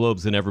Golden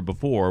Globes than ever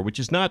before, which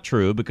is not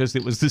true because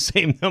it was the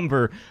same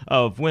number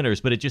of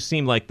winners. But it just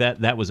seemed like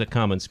that was a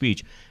common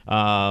speech.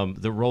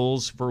 The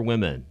roles for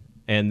women.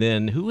 And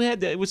then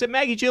was it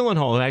Maggie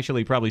Gyllenhaal who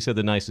actually probably said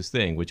the nicest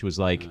thing, which was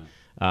like,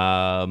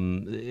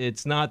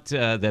 it's not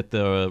that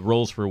the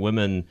roles for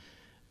women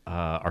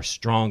are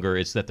stronger,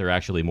 it's that they're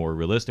actually more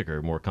realistic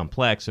or more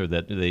complex, or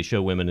that they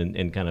show women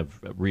in kind of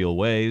real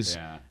ways.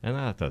 Yeah. And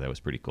I thought that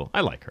was pretty cool.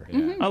 I like her.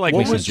 Yeah. I like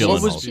me some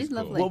Gyllenhaal. She's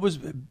lovely. What was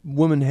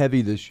woman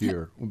heavy this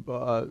year?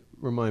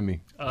 Remind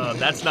me.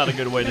 That's not a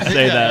good way to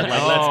say that.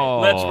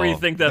 Like, let's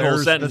rethink that whole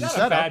sentence.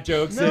 Fat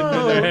jokes.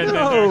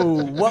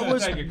 No. What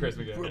was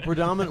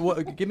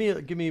predominant?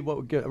 Give me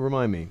what?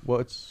 Remind me.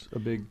 What's a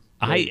big?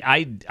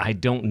 I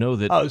don't know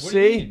that. Oh,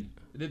 see.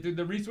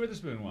 The Reese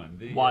Witherspoon one.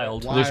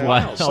 Wild. There's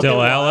Wild.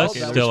 Still Alice.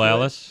 Still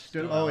Alice.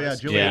 Oh yeah,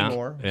 Julianne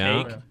Moore.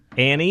 Yeah.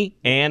 Annie.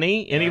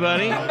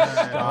 Anybody?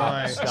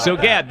 So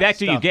Gab, back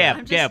to you.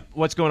 Gab,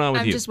 what's going on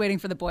with you? I'm just waiting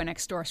for the Boy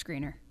Next Door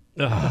screener.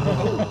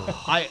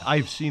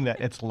 I've seen that.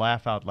 It's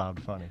laugh out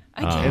loud funny.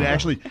 I can't. And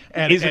actually,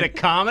 is it a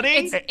comedy?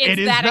 It's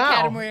is that now.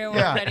 Academy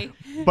Award ready.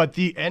 But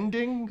the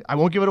ending, I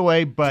won't give it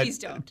away. But Please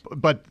don't.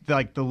 But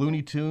like the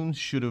Looney Tunes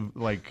should have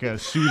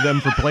sued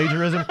them for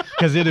plagiarism,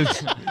 because it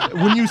is.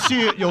 When you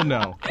see it, you'll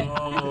know.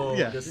 Oh,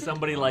 yeah. Does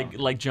somebody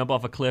like jump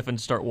off a cliff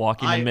and start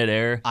walking in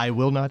midair? I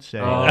will not say.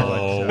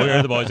 Oh, we're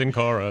the boys in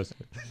chorus.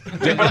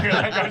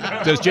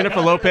 Does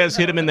Jennifer Lopez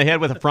hit him in the head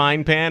with a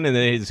frying pan, and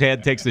then his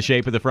head takes the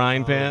shape of the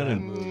frying pan?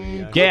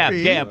 And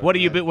Gab,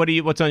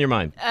 what's on your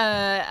mind?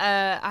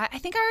 I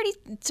think I already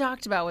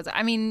talked about what's.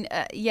 I mean,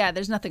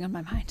 there's nothing on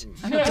my mind.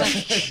 I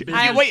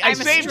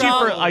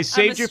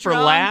saved you for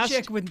last.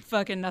 Chick with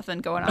fucking nothing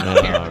going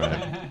on here. All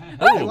right.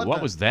 Oh,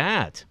 what was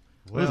that?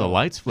 Well, the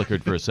lights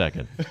flickered for a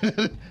second.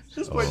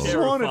 This place is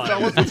haunted,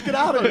 fellas. Let's get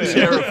out of here.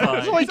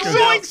 Terrifying.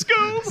 Zoink,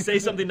 Scoop! Say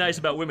something nice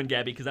about women,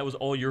 Gabby, because that was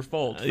all your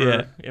fault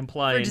for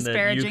implying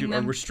that you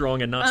were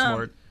strong and not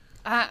smart.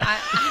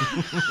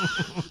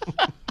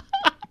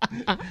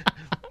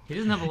 He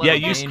doesn't have a lot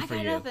of Dane for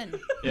you. Nothing.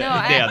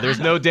 There's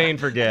no Dane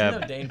for Gab.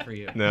 There's no Dane for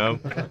you. No.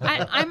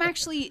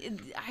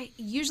 I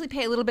usually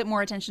pay a little bit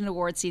more attention to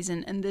award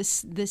season, and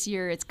this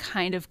year it's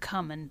kind of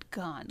come and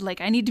gone. Like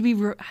I need to be.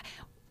 The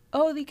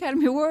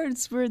Academy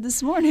Awards were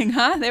this morning,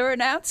 huh? They were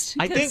announced.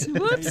 I think.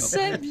 Whoops.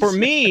 For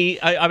me,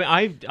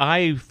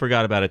 I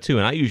forgot about it too,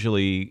 and I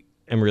usually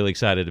am really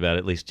excited about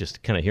at least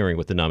just kind of hearing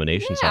what the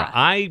nominations are.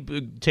 I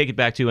take it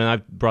back to, and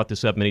I've brought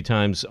this up many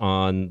times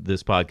on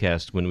this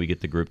podcast when we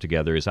get the group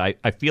together, is I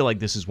feel like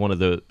this is one of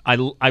the,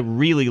 I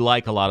really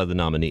like a lot of the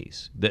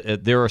nominees.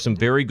 There are some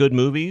very good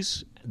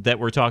movies that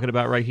we're talking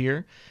about right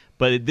here,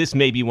 but this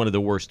may be one of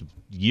the worst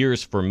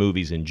years for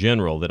movies in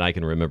general that I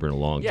can remember in a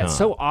long time. Yeah,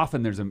 so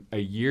often there's a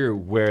year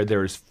where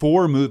there's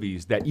 4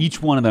 movies that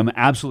each one of them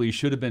absolutely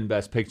should have been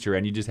Best Picture,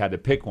 and you just had to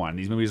pick one.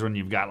 These movies when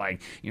you've got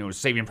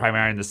Saving Private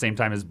Ryan at the same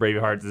time as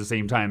Braveheart, at the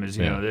same time as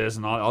this,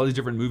 and all these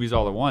different movies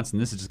all at once, and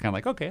this is just kind of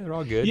like, okay, they're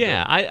all good.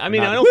 Yeah,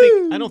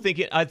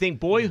 I think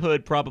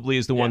Boyhood probably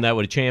is the one that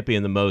would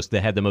champion the most,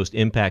 that had the most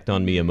impact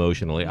on me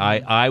emotionally.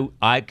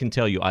 I can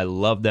tell you, I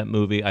love that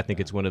movie. I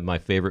think it's one of my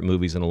favorite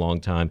movies in a long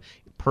time.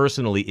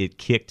 Personally, it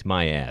kicked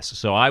my ass.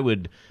 So I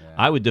would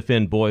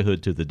defend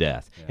Boyhood to the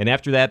death. Yeah. And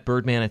after that,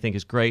 Birdman I think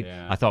is great.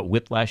 Yeah. I thought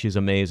Whiplash is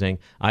amazing.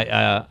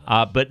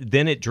 But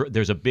then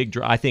there's a big.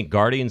 I think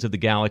Guardians of the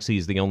Galaxy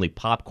is the only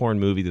popcorn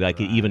movie that I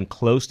could even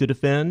close to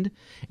defend,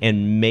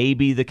 and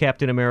maybe the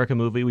Captain America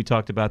movie. We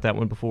talked about that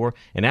one before.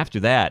 And after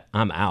that,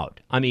 I'm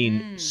out. I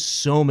mean,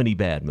 so many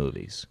bad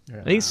movies.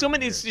 Yeah. I mean, so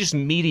many. It's just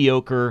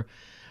mediocre.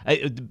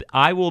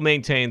 I will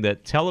maintain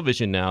that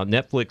television now,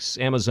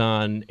 Netflix,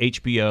 Amazon,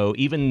 HBO,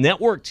 even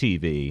network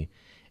TV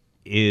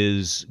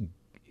is,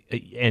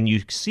 and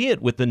you see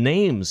it with the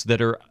names that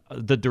are,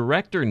 the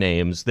director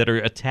names that are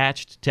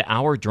attached to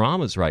our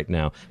dramas right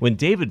now. When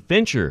David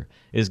Fincher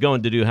is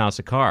going to do House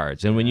of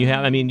Cards, and when you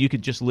have, you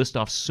could just list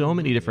off so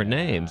many different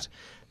names.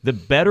 The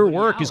better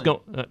work is going.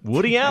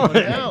 Woody Allen.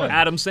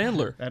 Adam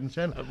Sandler.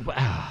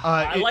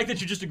 I like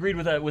that you just agreed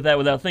with that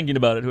without thinking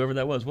about it. Whoever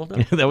that was, well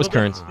done. That was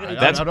Kearns.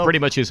 That's pretty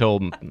much his whole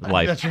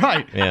life. That's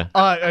right. Yeah.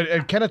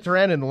 And Kenneth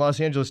Duran in the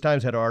Los Angeles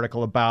Times had an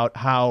article about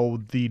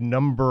how the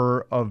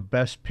number of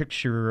Best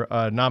Picture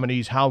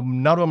nominees, how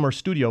none of them are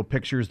studio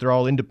pictures. They're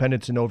all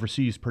independents and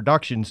overseas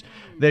productions.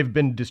 They've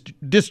been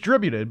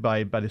distributed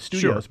by the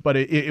studios. Sure. But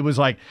it was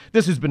like,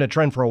 this has been a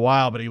trend for a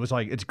while, but he was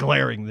like, it's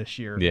glaring this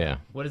year. Yeah.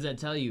 What does that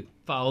tell you?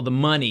 Follow the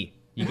money.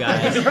 You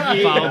guys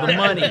follow the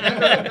money.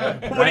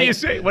 What do you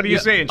say? What are you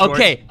saying, Schwartz?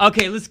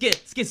 Okay. Let's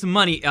get some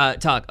money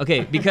talk.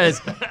 Okay,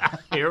 because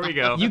here we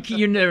go.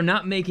 You're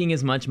not making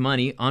as much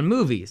money on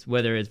movies,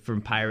 whether it's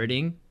from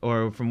pirating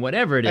or from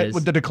whatever it is.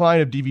 With the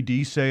decline of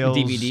DVD sales,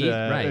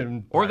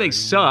 right? Or they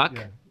suck.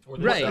 Yeah.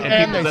 Right,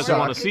 and people doesn't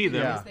want to see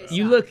them. Yeah.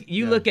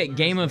 You look at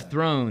Game of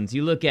Thrones.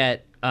 You look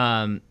at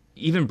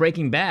even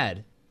Breaking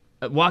Bad,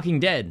 Walking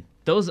Dead.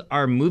 Those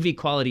are movie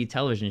quality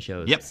television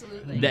shows. Yep.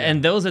 Absolutely.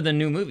 And those are the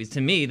new movies.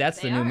 To me, that's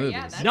the new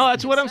movies. No,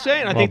 that's what I'm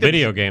saying. I think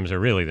video games are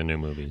really the new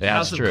movies.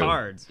 That's House true. of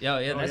Cards.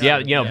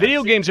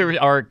 Video games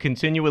are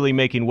continually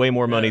making way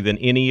more money than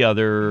any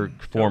other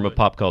form of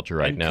pop culture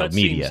right now.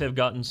 Media have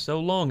gotten so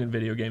long in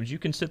video games, you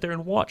can sit there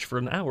and watch for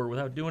an hour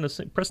without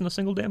pressing a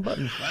single damn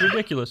button. It's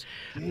ridiculous.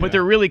 But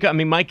they're really. I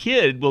mean, my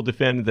kid will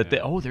defend that.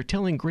 They're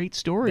telling great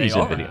stories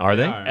in video. Are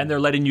they? And they're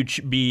letting you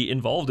be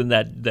involved in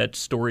that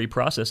story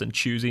process and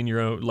choosing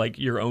your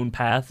own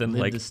path and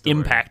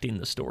impacting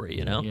the story.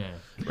 Yeah.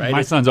 Right.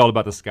 My son's all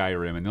about the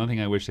Skyrim, and the only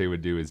thing I wish they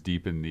would do is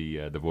deepen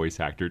the voice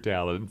actor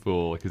talent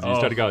full, because you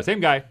start to go same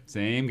guy,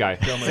 same girl,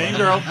 same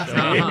girl.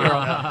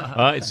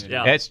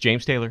 It's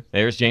James Taylor.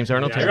 There's James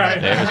Arnold Taylor. Right.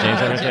 There's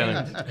James Arnold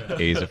Taylor.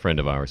 He's a friend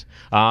of ours.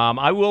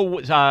 I will.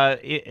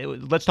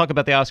 Let's talk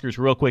about the Oscars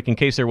real quick, in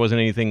case there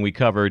wasn't anything we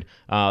covered.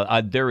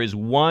 There is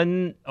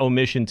one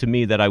omission to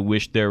me that I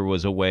wish there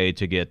was a way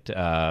to get.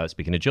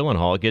 Speaking of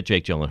Gyllenhaal, get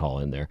Jake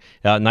Gyllenhaal in there.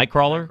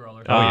 Nightcrawler.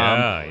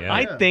 Yeah.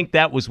 I think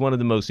that was one of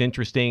the most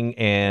interesting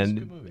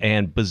and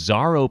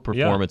bizarro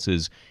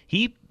performances.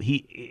 Yeah.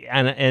 He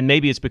and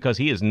maybe it's because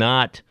he is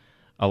not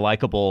a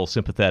likable,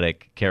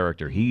 sympathetic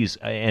character. He's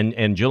and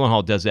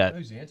Gyllenhaal does that.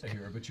 He's the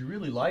anti-hero, but you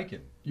really like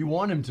him. You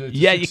want him to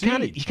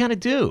succeed. You kind of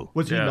do.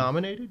 Was he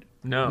nominated?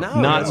 No,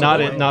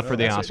 not for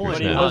the Oscars.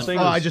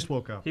 No. I just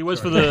woke up. He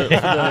was for the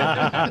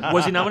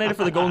was he nominated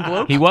for the Golden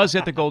Globes? He was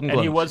at the Golden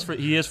Globes. And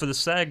he is for the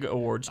SAG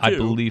Awards too. I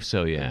believe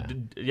so. Yeah.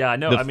 Yeah, I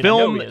know. The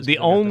film, the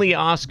only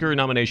Oscar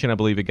nomination I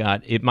believe it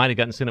got. It might have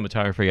gotten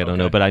cinematography. I don't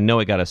know, but I know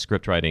it got a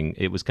script writing.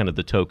 It was kind of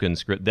the token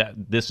script.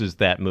 This is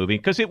that movie,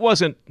 because it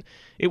wasn't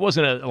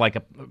like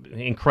a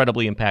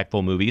incredibly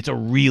impactful movie. It's a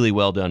really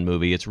well done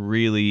movie. It's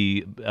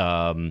really.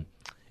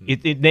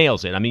 It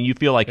nails it. I mean, you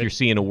feel like you're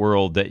seeing a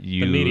world that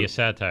you... The media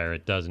satire,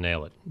 it does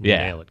nail it.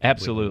 Nail it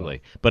absolutely.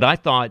 Well. But I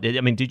thought...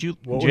 I mean, did you...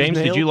 James,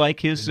 did you like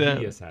his...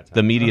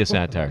 The media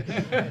satire.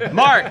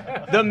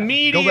 Mark, the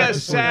media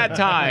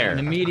satire.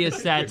 The media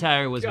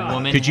satire was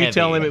woman Could you heavy.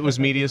 tell him it was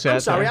media satire?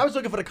 I'm sorry, I was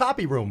looking for the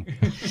copy room.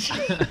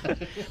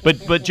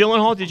 But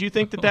Gyllenhaal, did you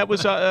think that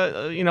was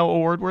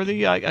award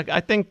worthy?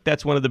 I think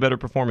that's one of the better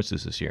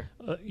performances this year.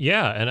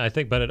 Yeah, and I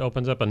think, but it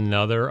opens up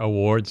another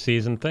award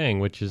season thing,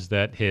 which is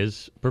that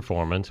his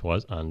performance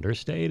was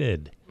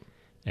understated.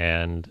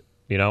 And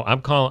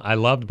I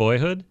loved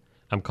Boyhood.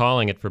 I'm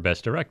calling it for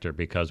Best Director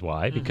because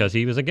why? Mm-hmm. Because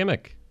he was a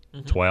gimmick.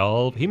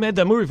 12. He made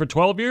that movie for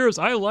 12 years.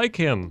 I like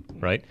him,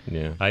 right?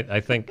 Yeah.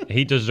 I think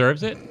he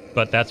deserves it,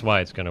 but that's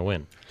why it's going to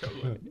win.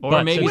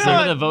 Or maybe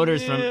some of the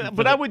voters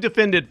But I would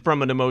defend it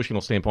from an emotional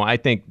standpoint. I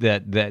think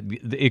that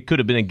it could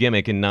have been a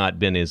gimmick and not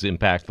been as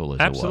impactful as it was.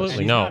 Absolutely,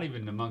 and no. Not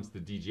even amongst the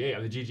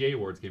DGA. The DGA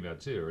awards came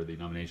out too, or the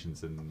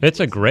nominations.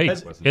 It's a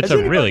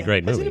really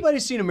great movie. Has anybody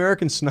seen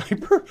American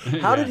Sniper?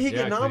 How did he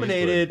get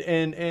nominated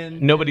and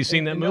nobody's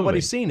seen that movie?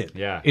 Nobody's seen it.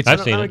 Yeah, I've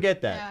seen it. I don't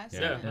get that.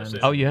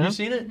 Oh, you have? You've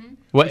seen it? Mm-hmm.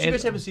 Well, But you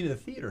guys haven't seen it in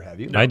the theater, have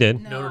you? I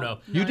did. No.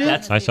 You did?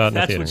 I saw it in the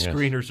That's theater. what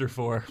screeners are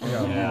for.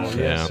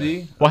 Yeah.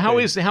 See? Well, how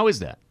is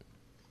that?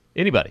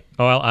 Anybody?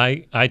 Oh, well,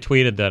 I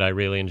tweeted that I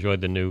really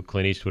enjoyed the new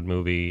Clint Eastwood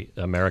movie,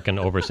 American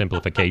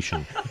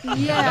Oversimplification.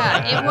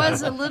 Yeah, it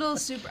was a little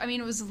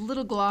it was a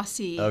little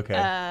glossy.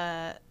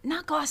 Okay.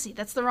 Not glossy.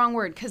 That's the wrong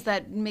word, because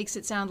that makes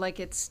it sound like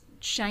it's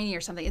shiny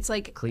or something. It's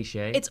like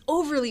cliche. It's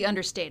overly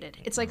understated.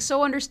 It's like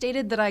so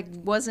understated that I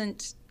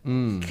wasn't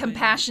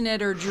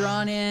compassionate or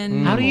drawn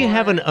in. How do you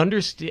have an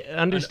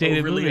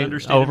understated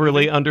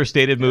overly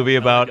understated movie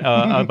about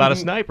a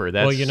sniper?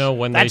 That's,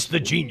 that's the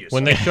genius.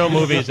 When they show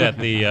movies at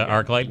the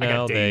ArcLight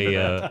now,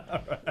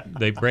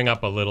 they bring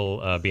up a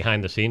little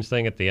behind the scenes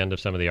thing at the end of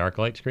some of the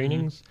ArcLight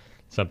screenings. Mm-hmm.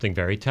 Something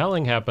very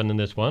telling happened in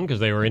this one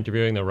because they were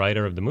interviewing the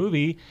writer of the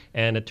movie,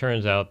 and it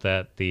turns out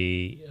that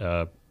the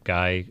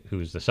guy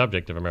who's the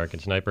subject of American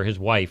Sniper, his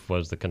wife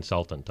was the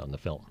consultant on the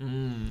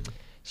film.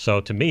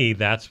 So to me,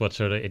 that's what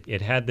sort of it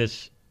had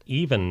this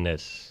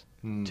evenness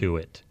to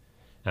it,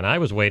 and I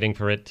was waiting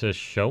for it to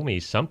show me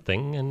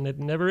something, and it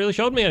never really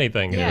showed me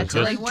anything. Yeah,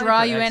 to like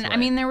draw you in. I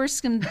mean, there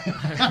was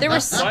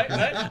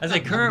as a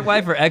current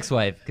wife or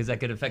ex-wife, because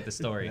that could affect the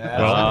story.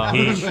 Well,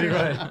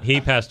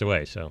 he passed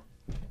away, so.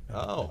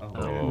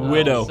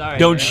 Widow. Sorry,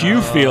 don't you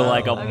feel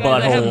like a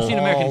butthole? I haven't seen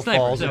American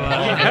Sniper, so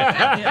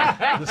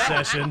the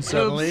session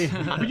suddenly.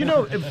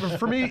 But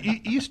for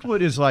me,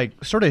 Eastwood is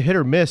like sort of hit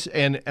or miss,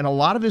 and a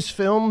lot of his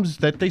films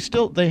that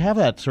they have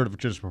that sort of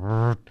just.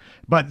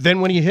 But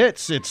then when he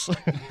hits,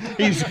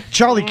 he's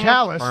Charlie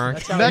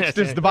Callis. Next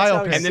is the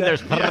biopic, and then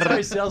there's that's how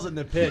he sells it in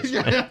the pitch.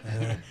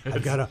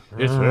 I've got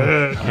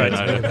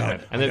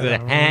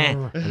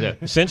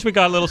Since we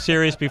got a little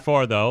serious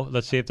before, though,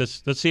 let's see if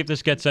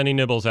this gets any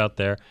nibbles out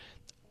there.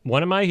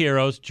 one of my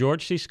heroes,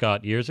 George C.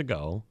 Scott, years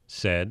ago,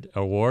 said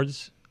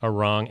awards are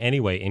wrong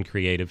anyway in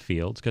creative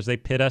fields because they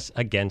pit us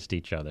against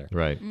each other.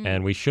 Right.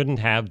 And we shouldn't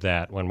have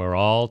that when we're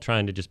all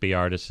trying to just be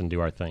artists and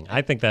do our thing.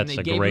 I think that's And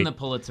they a gave great... him the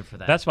Pulitzer for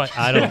that. That's why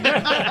I don't...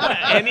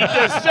 And he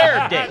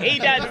deserved it. He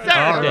deserved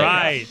All it.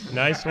 right.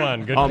 Nice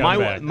one. Good Oh,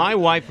 comeback. my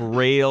wife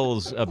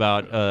rails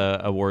about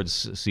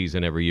awards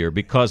season every year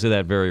because of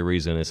that very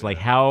reason. It's like,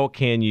 how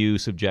can you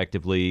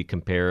subjectively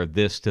compare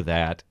this to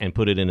that and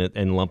put it in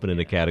and lump it in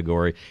a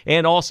category?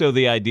 And also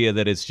the idea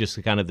that it's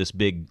just kind of this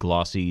big,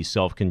 glossy,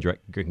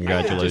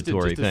 self-congratulatory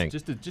thing.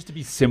 Just to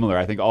be similar,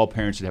 I think all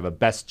parents should have a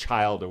best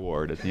child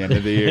award at the end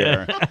of the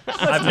year.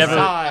 I've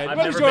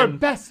never your been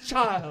best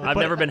child? I've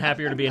never been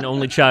happier to be an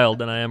only child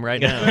than I am right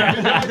now.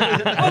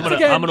 I'm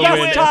gonna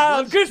win.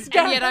 Child, good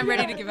And yet I'm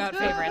ready to give out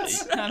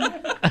favorites.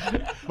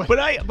 But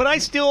I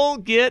still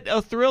get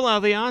a thrill out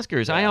of the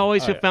Oscars. I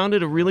always have found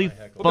it a really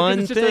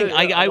fun thing.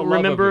 I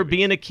remember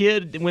being a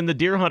kid when the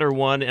Deer Hunter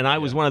won, and I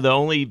was one of the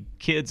only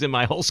kids in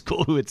my whole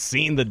school who had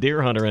seen the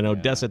Deer Hunter in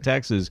Odessa,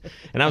 Texas.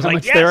 And I was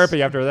like, yes!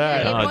 Therapy after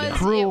that. It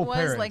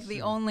was like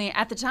the only,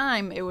 at the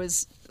time, it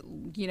was,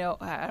 well,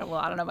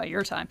 I don't know about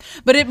your time,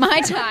 but at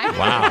my time,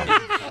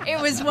 it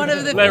was one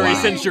of the Larry,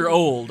 since you're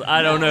old,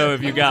 I don't know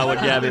if you got what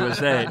Gabby was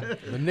saying.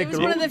 It was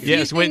one of the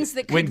few things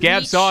that could when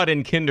Gab reach, saw it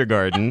in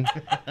kindergarten,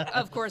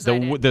 of course I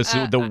did.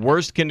 the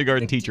worst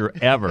kindergarten teacher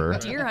ever.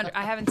 Deer Hunter.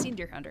 I haven't seen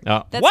Deer Hunter.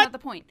 That's what? not the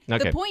point.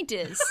 Okay. The point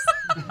is,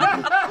 We're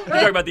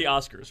talking about the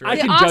Oscars, right?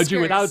 I can judge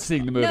you without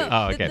seeing the movie. No,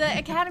 Oh, okay. The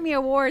Academy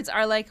Awards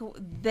are like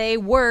they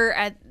were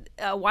at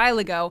a while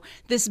ago.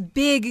 This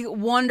big,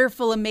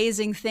 wonderful,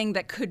 amazing thing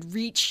that could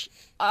reach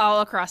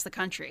all across the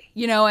country,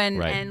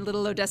 and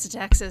little Odessa,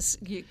 Texas,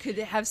 you could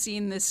have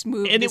seen this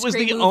movie. And this it was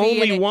great the movie,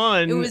 only and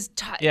one. It was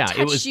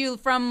touched you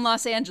from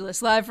Los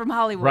Angeles, live from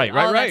Hollywood,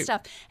 all of that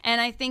stuff.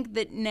 And I think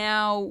that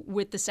now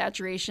with the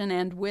saturation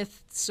and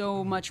with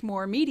so much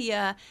more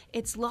media,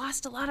 it's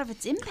lost a lot of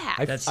its impact.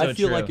 I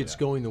feel like it's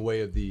going the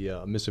way of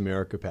the Miss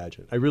America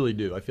pageant. I really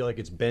do. I feel like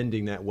it's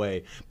bending that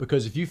way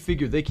because if you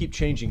figure they keep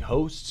changing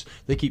hosts,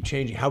 they keep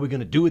changing how we're going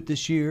to do it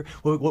this year,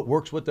 what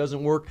works, what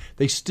doesn't work.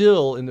 They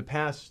still, in the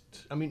past,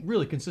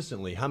 really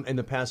consistently, in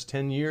the past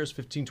 10 years,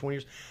 15, 20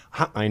 years,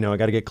 I know, I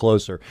got to get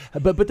closer.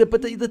 But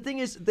the thing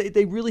is,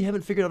 they really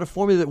haven't figured out a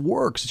formula that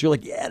works. You're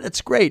like, yeah,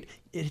 that's great.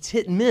 It's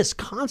hit and miss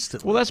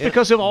constantly. Well, that's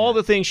because of all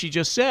the things she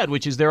just said,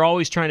 which is they're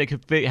always trying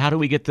to how do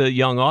we get the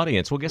young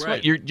audience? Well, guess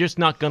what? You're just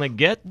not going to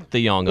get the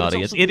young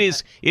audience. It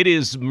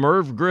is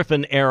Merv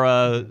Griffin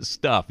era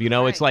stuff.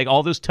 It's like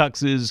all those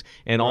tuxes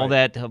and all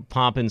that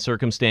pomp and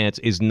circumstance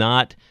is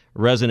not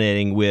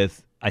resonating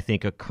with, I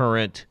think, a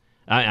current.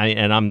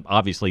 And I'm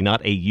obviously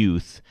not a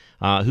youth.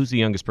 Who's the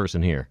youngest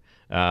person here?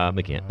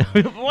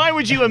 McCann. Why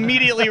would you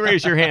immediately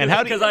raise your hand?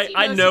 Because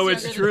I know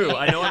it's true.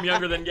 I know I'm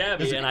younger than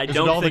Gabby, and I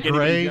don't think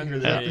anybody's younger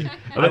than me.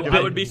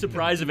 I would be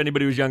surprised if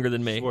anybody was younger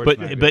than me.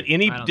 But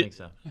any. I don't think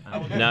so.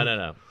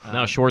 No.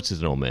 No, Schwartz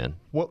is an old man.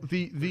 Well,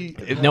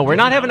 No, we're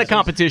not having a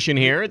competition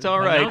here. It's all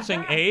right.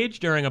 Announcing age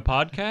during a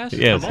podcast?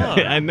 Yes, Come on.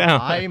 I know.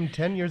 I'm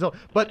 10 years old.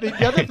 But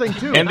the other thing,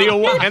 too. And the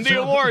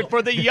award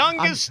for the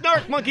youngest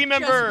Snark Monkey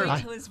member. Just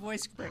wait till his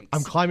voice breaks.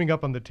 I'm climbing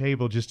up on the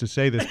table just to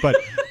say this, but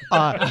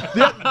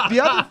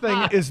the other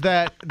thing is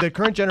that the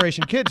current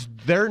generation kids,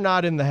 they're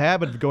not in the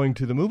habit of going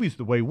to the movies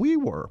the way we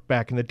were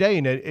back in the day.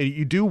 And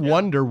you do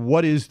wonder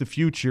what is the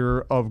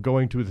future of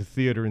going to the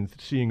theater and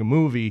seeing a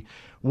movie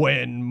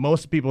when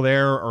most people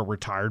there are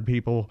retired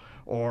people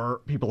or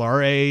people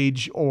our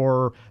age,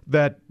 or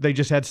that they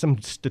just had some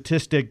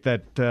statistic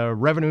that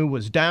revenue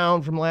was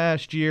down from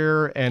last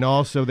year. And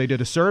also they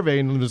did a survey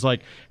and it was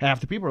like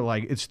half the people are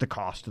like, it's the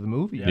cost of the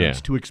movie. Yeah.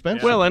 It's too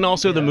expensive. Well, and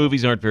also the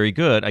movies aren't very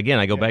good. Again,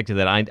 I go back to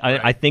that.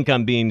 I think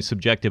I'm being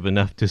subjective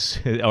enough to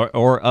say,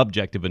 or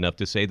objective enough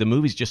to say the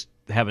movies just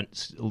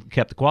haven't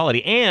kept the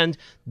quality. And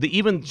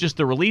even just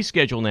the release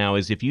schedule now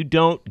is if you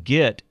don't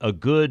get a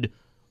good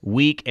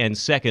week and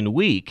second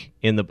week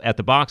at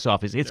the box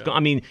office, it's. I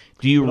mean,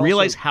 do you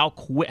realize how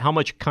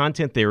much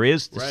content there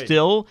is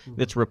still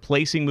that's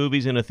replacing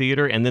movies in a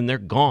theater, and then they're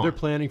gone? They're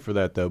planning for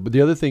that though. But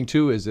the other thing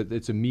too is that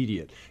it's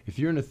immediate. If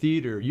you're in a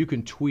theater, you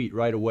can tweet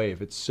right away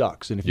if it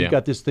sucks, and if you've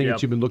got this thing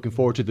that you've been looking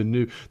forward to,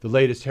 the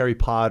latest Harry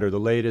Potter, the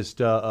latest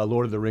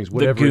Lord of the Rings,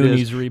 whatever the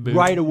Goonies it is, reboot.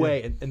 right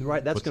away, and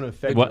that's going to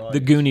affect the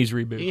Goonies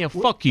reboot. Yeah,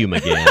 fuck you,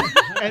 McGahan.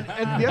 and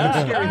the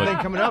other scary thing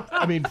coming up,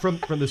 I mean, from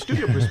the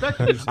studio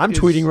perspective, I'm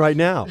tweeting right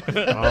now.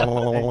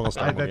 That's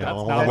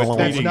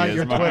not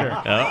your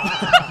Twitter.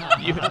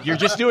 You're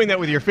just doing that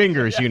with your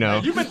fingers, you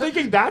know. You've been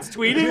thinking that's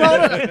tweeting?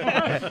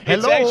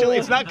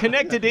 It's not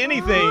connected to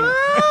anything.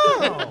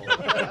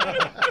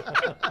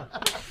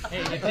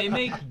 Hey, if they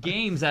make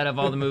games out of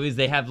all the movies,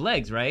 they have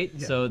legs, right?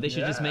 Yeah. So they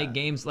should just make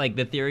games like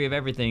The Theory of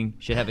Everything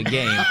should have a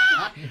game.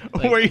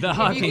 Like the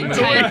Hawking movie.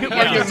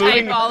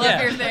 Type all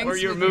of your things. Or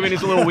you're moving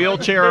his little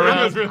wheelchair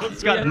around.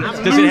 Does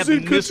it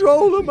have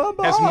control of my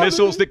body. Has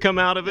missiles that come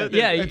out of it?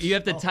 Yeah, you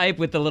have to type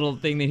with the little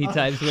thing that he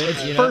types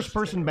with. It's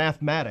first-person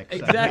mathematics.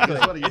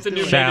 Exactly. It's a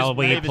new Shall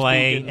we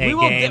play a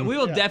game? We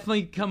will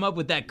definitely come up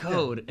with that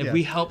code if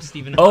we help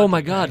Stephen. Oh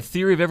my God!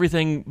 Theory of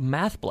Everything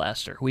Math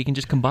Blaster. We can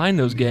just combine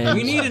those games.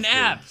 We need an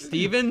app,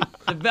 Stephen.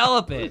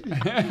 Develop it.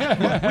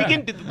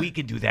 we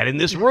can do that in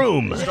this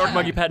room. Snark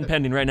Monkey patent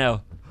pending right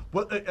now.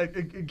 Well,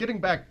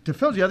 getting back to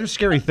films, the other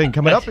scary thing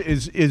coming up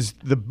is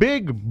the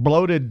big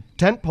bloated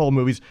tentpole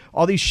movies,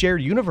 all these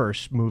shared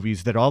universe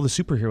movies that all the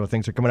superhero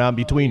things are coming out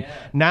between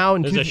now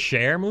and... There's a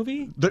Cher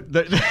movie?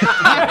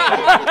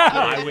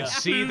 I would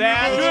see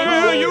that.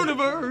 Share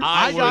universe.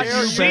 I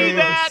would see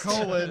that.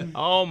 Colon.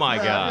 Oh my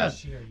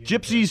gosh.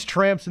 Gypsies,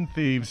 Tramps, and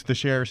Thieves, the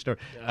Cher story.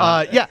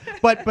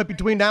 But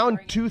between now and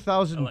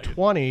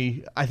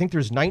 2020, I think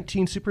there's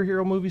 19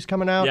 superhero movies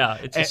coming out. Yeah,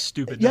 it's a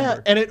stupid number. Yeah,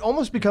 and it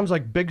almost becomes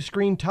like big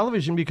screen television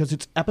because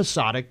it's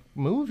episodic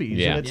movies.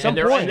 Yeah, and at some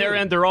point,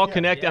 they're all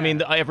connected. I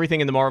mean,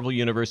 everything in the Marvel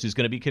universe is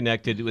going to be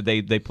connected.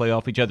 They play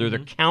off each other. They're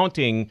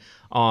counting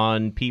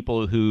on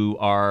people who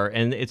are,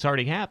 and it's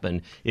already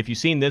happened. If you've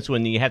seen this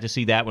one, you have to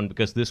see that one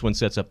because this one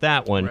sets up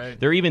that one. Right.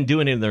 They're even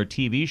doing it in their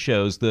TV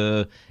shows.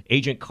 The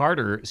Agent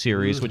Carter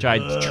series, which I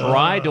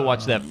tried to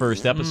watch that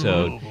first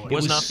episode, it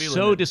was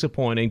so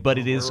disappointing. But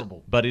it is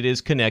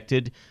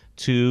connected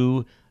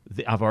to.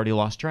 I've already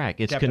lost track.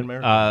 It's Captain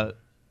America.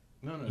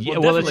 Yeah,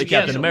 well, definitely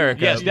Captain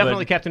America. Yes,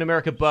 definitely Captain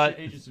America, but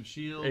Agents of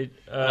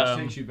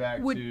S.H.I.E.L.D. takes you back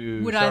Would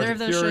to either Sergeant of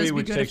those Fury, shows be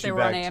which good takes if they you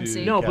were on back to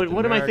AMC? no. But Captain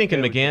what am I thinking,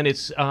 America,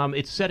 McGahan?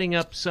 It's setting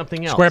up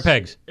something else. Square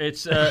pegs. I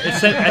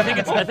think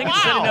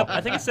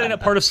it's setting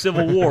up part of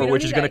Civil War,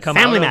 which is going to come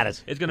Family out.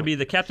 Matters. It's going to be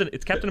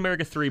It's Captain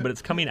America 3, but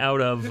it's coming out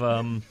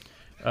of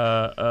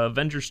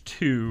Avengers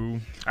 2.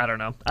 I don't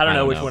know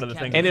which one of the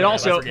things. And it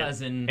also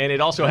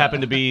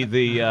happened to be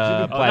the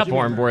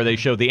platform where they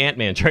showed the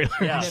Ant-Man trailer.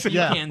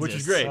 Yeah, which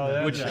is great.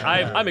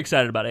 I'm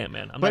excited about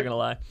Ant-Man. I'm not gonna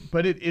lie.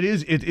 But it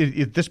is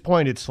at this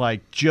point it's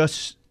like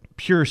just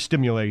pure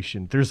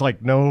stimulation. There's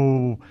like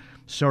no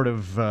sort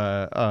of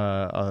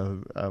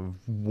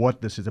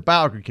what this is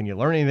about, or can you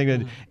learn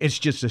anything? It's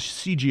just a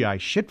CGI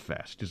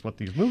shitfest is what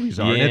these movies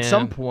are. And at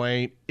some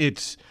point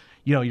it's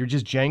you're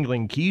just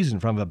jangling keys in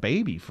front of a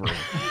baby for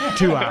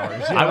 2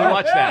 hours. I would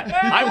watch that.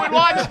 I would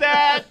watch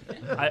that.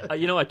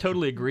 I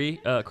totally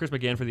agree. Chris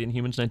McGahan for the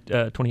Inhumans,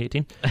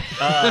 2018.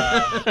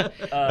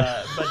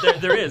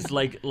 But there is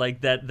like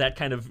that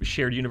kind of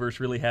shared universe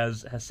really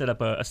has set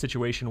up a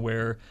situation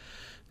where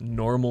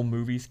normal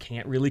movies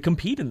can't really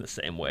compete in the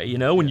same way.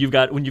 When you've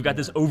got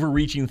this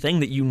overreaching thing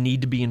that you need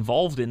to be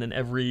involved in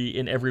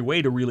every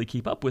way to really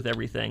keep up with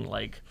everything.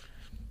 Like,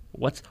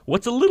 what's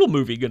a little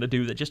movie gonna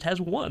do that just has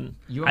one?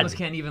 You almost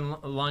can't even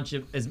launch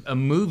a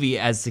movie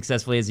as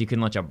successfully as you can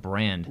launch a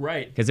brand.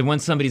 Right. Because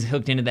once somebody's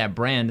hooked into that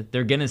brand,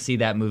 they're gonna see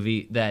that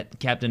movie, that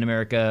Captain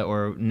America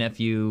or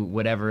Nephew,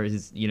 whatever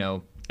his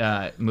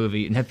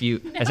movie. I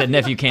said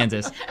Nephew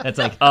Kansas. That's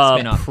like a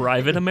spin-off.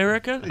 Private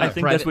America? I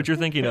think that's what you're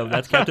thinking of.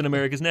 That's Captain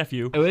America's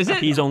nephew. Oh, is it?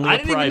 He's only I a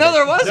didn't private. even know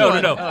there was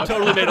one. No. I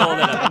totally made all of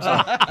that up. I'm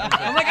sorry.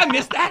 I'm like, I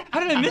missed that. How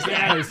did I miss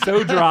that? It's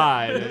so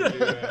dry.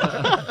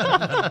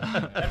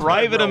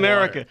 Private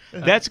America.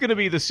 That's going to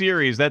be the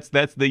series. That's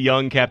the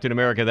young Captain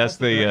America. That's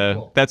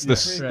the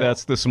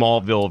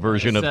Smallville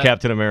version of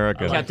Captain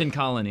America. Captain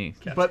Colony.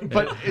 But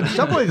in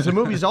some ways the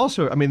movies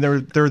also, I mean,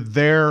 they're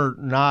there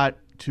not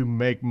to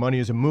make money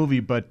as a movie,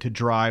 but to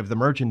drive the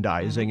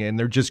merchandising, and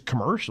they're just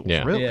commercials,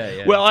 really.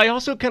 Yeah. Well, I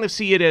also kind of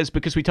see it as,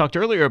 because we talked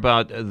earlier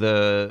about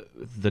the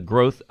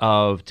growth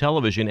of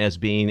television as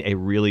being a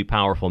really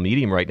powerful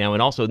medium right now,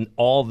 and also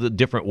all the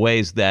different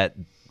ways that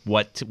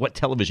what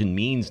television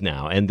means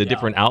now and the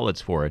different outlets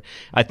for it.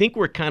 I think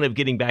we're kind of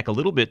getting back a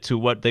little bit to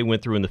what they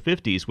went through in the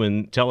 50s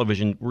when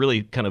television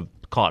really kind of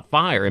caught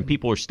fire and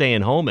people were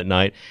staying home at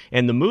night,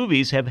 and the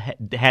movies have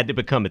had to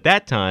become, at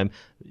that time,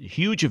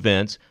 huge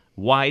events,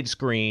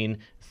 widescreen.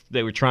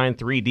 They were trying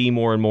 3D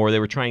more and more. They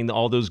were trying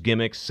all those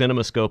gimmicks,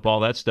 CinemaScope,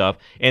 all that stuff.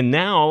 And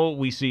now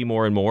we see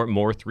more and more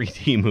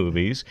 3D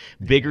movies,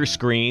 bigger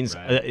screens.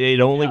 Right. It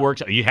only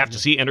works. You have to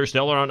see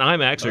Interstellar on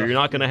IMAX or you're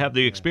not going to have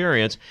the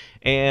experience.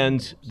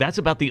 And that's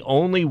about the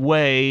only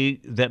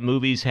way that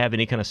movies have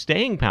any kind of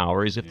staying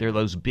power is if they're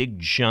those big,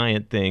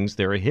 giant things.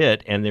 They're a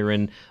hit, and they're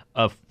in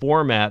a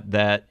format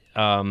that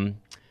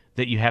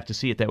that you have to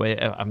see it that way.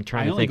 I'm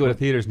trying to think. I only go to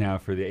theaters now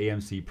for the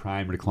AMC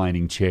Prime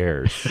reclining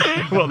chairs.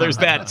 Well, there's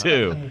that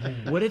too.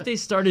 What if they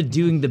started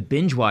doing the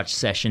binge watch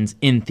sessions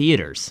in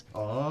theaters?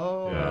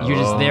 You're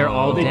just there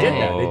all day.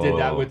 They did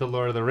that with the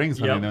Lord of the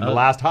Rings. When the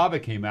last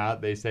Hobbit came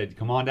out, they said,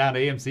 "Come on down to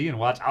AMC and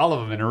watch all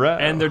of them in a row."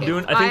 And they're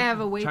doing. If I have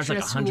a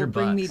waitress who will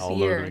bring me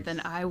beer,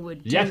 then I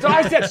would. Yes,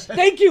 I said,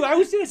 "Thank you." I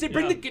was going to say,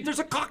 there's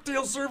a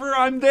cocktail server.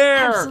 I'm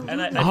there.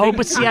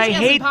 But see, I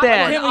hate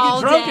that. Can't we get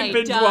drunk and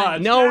binge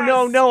watch?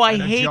 No, I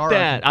hate star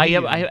that. on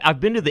TV. I've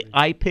been to the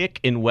iPic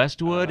in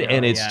Westwood,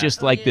 and it's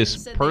just like yeah, this you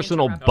said they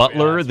personal interrupted.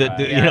 butler that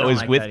Yeah, I don't is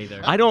like with. that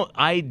either.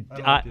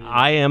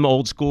 I am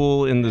old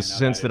school in the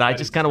sense that I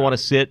just kind of want to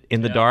sit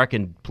in the dark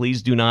and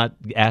please do not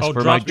ask Oh, for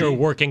my drop your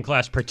working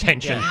class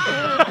pretension.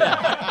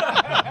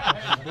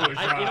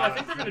 I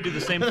think they're going to do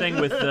the same thing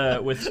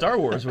with Star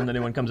Wars when the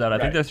new one comes out. I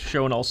think they're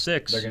showing all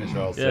 6. They're going to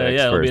show all 6.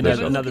 Yeah, it'll be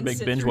first. another big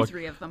Sit binge through watch.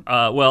 3 of them.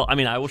 Well, I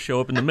mean, I will show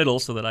up in the middle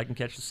so that I can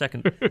catch the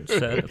second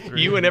set of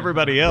 3. You and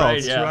everybody else.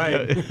 Right,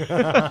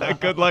 yeah. Right.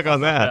 Good luck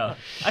on that. Yeah.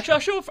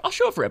 Actually, I'll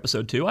show up for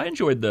episode 2. I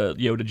enjoyed the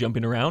Yoda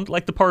jumping around,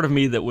 like the part of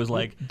me that was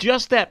like,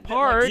 Just that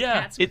part.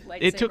 Yeah. Cats with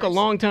It took a lightsabers.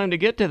 long time to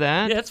get to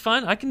that. yeah, it's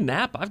fine. I can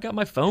nap. I've got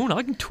my phone.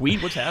 I can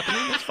tweet what's happening.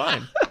 It's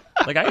fine.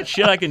 Like I got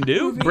shit I can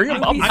do. Bring a,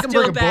 Movie's I can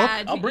still bring a book.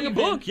 bad, I'll bring a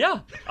even. book. Yeah,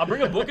 I'll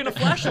bring a book and a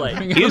flashlight.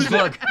 Is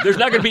the- There's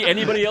not going to be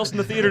anybody else in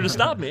the theater to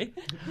stop me.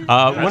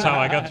 That's how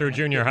I got through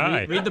junior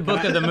high. Read the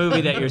book of the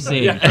movie that you're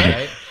seeing.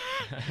 Right?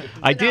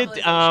 I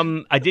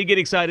did get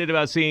excited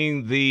about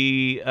seeing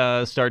the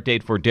start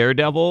date for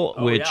Daredevil,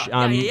 which yeah.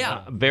 I'm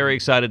Yeah. very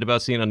excited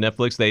about seeing on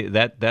Netflix.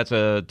 That's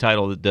a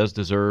title that does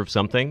deserve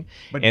something.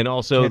 But and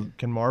also,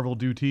 can Marvel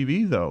do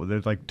TV though?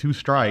 There's like 2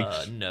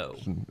 strikes. No,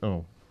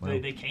 Oh.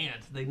 they can't.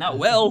 They not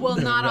well. Well,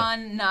 not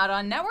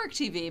on network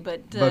TV,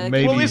 but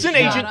maybe- well, isn't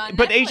Not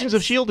on Agents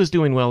of Netflix. S.H.I.E.L.D. is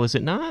doing well, is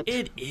it not?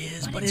 It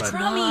is, but it's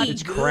crummy. not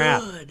It's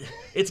crap. good.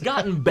 It's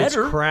gotten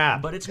better.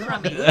 crap. But it's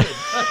not good.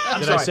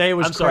 Did I say it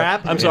was I'm sorry.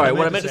 crap? I'm sorry.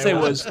 What I meant to say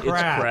was it's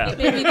crap.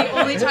 Maybe the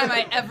only time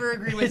I ever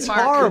agree with It's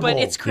Mark, horrible. but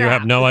it's crap. You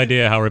have no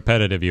idea how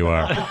repetitive you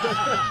are.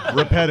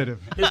 Repetitive.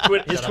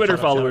 His Twitter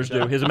followers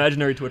do. His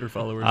imaginary Twitter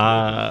followers.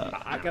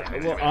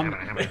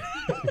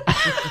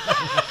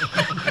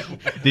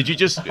 Did you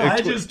just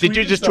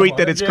just tweet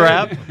that it's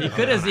crap? He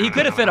could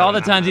have fit all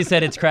the times he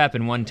said it's crap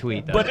in one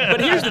tweet. Though.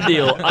 But here's the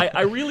deal.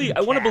 I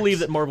want to believe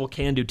that Marvel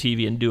can do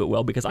TV and do it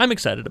well because I'm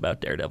excited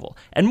about Daredevil.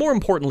 And more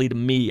importantly to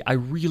me, I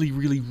really,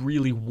 really,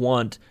 really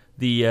want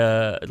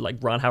the like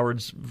Ron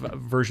Howard's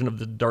version of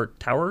the Dark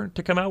Tower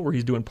to come out, where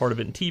he's doing part of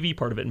it in TV,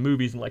 part of it in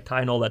movies, and like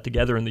tying all that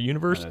together in the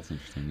universe. Oh, that's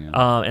interesting.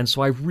 Yeah. And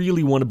so I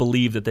really want to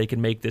believe that they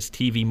can make this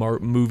TV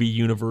movie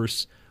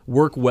universe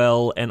work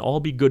well and all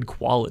be good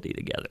quality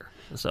together.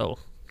 So.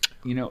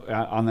 You know,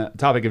 on the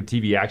topic of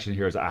TV action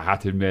heroes, I have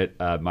to admit,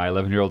 my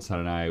 11-year-old son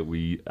and I,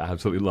 we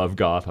absolutely love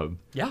Gotham.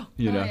 Yeah.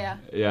 You know,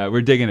 yeah.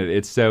 we're digging it.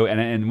 It's so,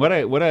 and what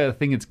I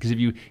think it's because if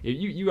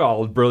you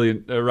all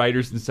brilliant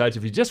writers and such,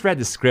 if you just read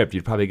the script,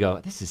 you'd probably go,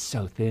 this is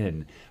so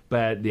thin.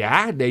 But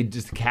they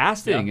just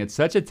casting, it's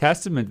such a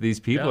testament to these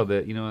people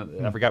that, you know,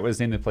 I forgot what his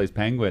name that plays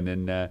Penguin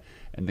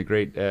and the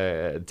great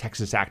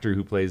Texas actor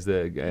who plays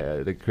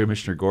the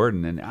Commissioner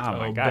Gordon, and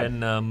my God,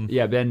 Ben,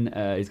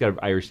 Ben, he's got an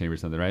Irish name or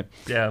something, right?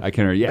 Yeah, I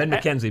can't remember. Ben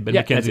McKenzie. Ben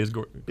yeah, McKenzie is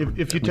Gordon.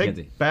 If you McKenzie.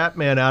 take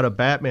Batman out of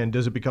Batman,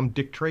 does it become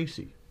Dick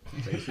Tracy?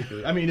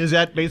 Basically, I mean, is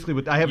that basically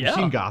what I haven't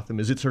seen Gotham?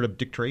 Is it sort of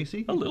Dick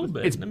Tracy? A little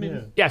bit. It's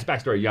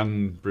backstory,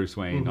 young Bruce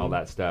Wayne, all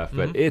that stuff.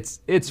 But it's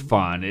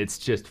fun. It's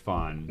just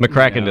fun.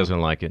 McCracken doesn't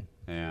like it.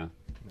 Yeah.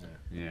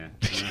 Yeah.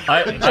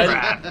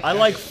 I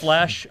like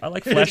Flash. I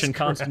like Flash and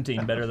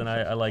Constantine better than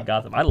I like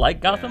Gotham. I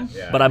like Gotham,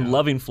 but I'm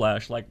loving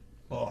Flash like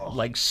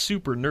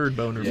super nerd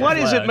boners. What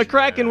is it,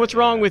 McCracken? What's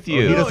wrong with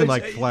you? He doesn't No,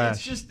 like it's Flash.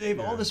 It's just they have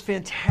all this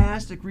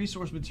fantastic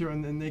resource material,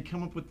 and then they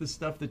come up with this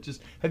stuff that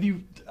just. Have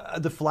you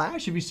the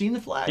Flash? Have you seen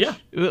the Flash?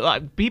 Yeah.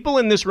 People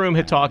in this room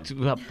had talked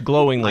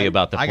glowingly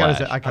about the I Flash.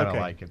 gotta say, I kind of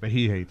like it, but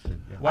he hates it.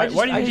 Yeah. Why do you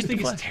I hate just the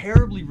think Flash? it's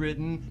terribly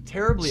written,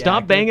 terribly.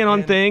 Stop acted, banging on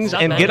and- things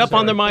Stop and banging, get up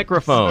on the sorry.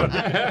 microphone.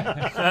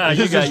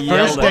 You got first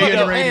yelled day at. in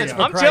No, radio. hands,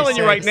 for I'm Christ's telling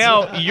you right sakes.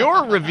 now,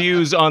 your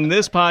reviews on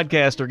this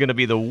podcast are going to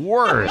be the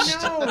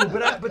worst. No,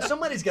 but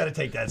somebody's got to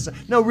take that.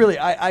 No, really,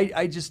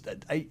 I just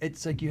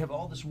it's like you have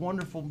all this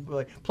wonderful.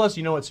 Plus,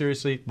 you know what?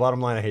 Seriously,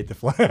 bottom line, I hate the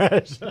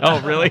Flash.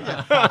 Oh, really?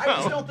 I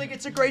just don't think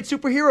it's a great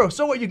superhero.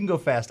 So what? You can go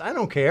fast. I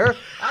don't care.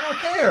 I don't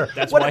care.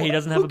 That's What- why he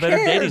doesn't have who a better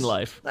dating cares?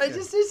 life.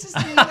 It's just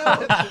you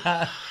know,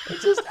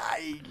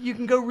 you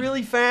can go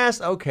really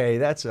fast. Okay,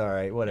 that's all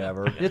right.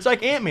 Whatever. It's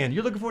like Ant-Man.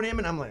 You're looking for an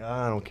Ant-Man. I'm like,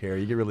 I don't care.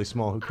 You get really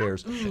small. Who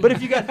cares? But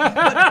if you got,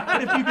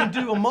 but if you can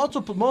do a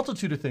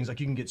multitude of things, like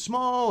you can get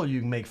small, or you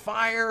can make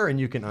fire, and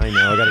you can. I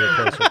know. I gotta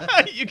get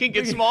closer. You can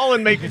get small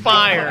and make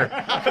fire.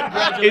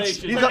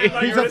 Congratulations. He's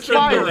a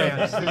fire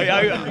ant.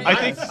 I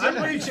think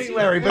I'm reaching,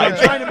 Larry, but I'm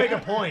trying to make a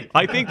point.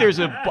 I think there's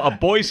a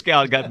Boy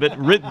Scout got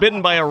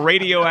bitten by a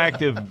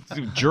radioactive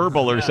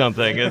gerbil or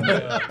something. And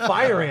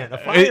Fire ant. A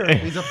fire ant.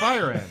 He's a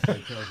fire ant. I tell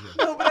you.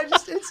 No, but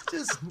it's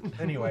just.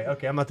 Anyway,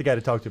 okay. I'm not the guy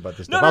to talk to about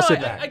this No, stuff. no, I'll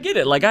sit back. I get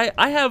it. Like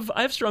I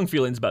have strong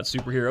feelings about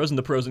superheroes and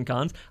the pros and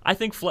cons. I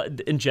think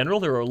in general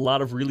there are a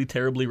lot of really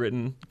terribly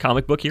written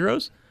comic book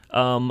heroes.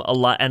 A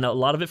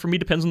lot of it for me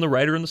depends on the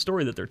writer and the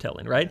story that they're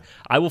telling. Right?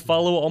 I will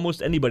follow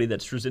almost anybody that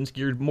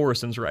Straczynski or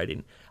Morrison's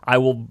writing.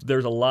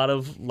 There's a lot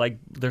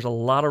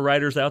of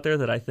writers out there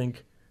that I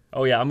think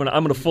Oh yeah, I'm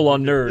gonna full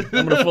on nerd.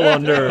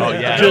 Oh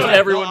yeah. Just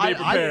everyone be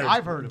prepared.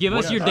 I've heard of Give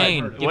us your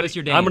Dane. Give us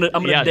your Dane. I'm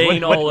gonna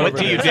Dane all over. What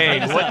do you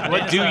Dane?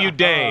 What do you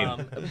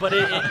Dane? But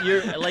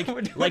you're like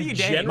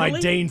generally. My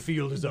Dane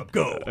field is up.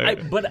 Go. I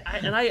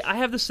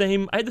have the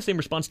same. I had the same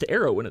response to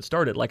Arrow when it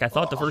started. Like I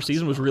thought the first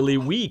season was really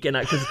weak, and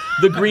because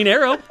the Green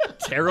Arrow,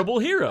 terrible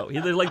hero.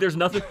 There's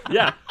nothing.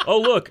 Yeah. Oh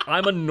look,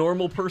 I'm a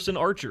normal person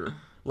archer.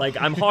 Like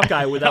I'm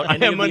Hawkeye without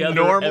any of the other. I am a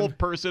normal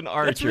person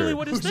archer. That's really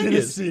what his Who's thing in a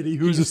is. city?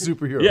 Who's a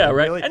superhero? Yeah,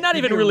 right. Really? And not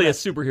even really a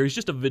superhero. He's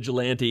just a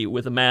vigilante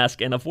with a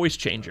mask and a voice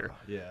changer.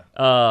 Yeah.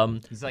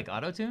 He's like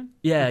auto-tune?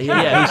 Yeah.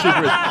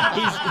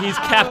 He's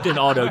Captain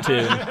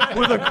Auto-Tune.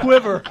 with a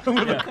quiver.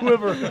 A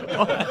quiver.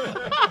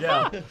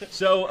 Yeah.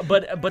 So,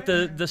 but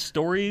the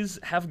stories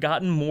have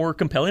gotten more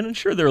compelling, and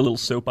sure, they're a little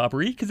soap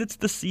opera-y because it's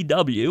the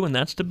CW, and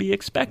that's to be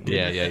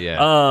expected.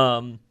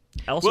 Yeah.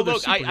 Also, well,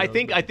 look, I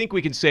think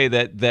we can say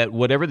that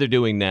whatever they're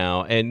doing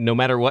now, and no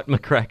matter what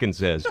McCracken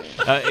says,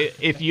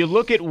 if you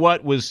look at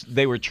what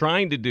they were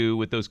trying to do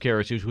with those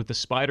characters, with the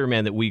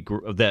Spider-Man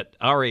that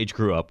our age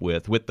grew up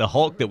with the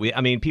Hulk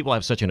people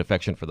have such an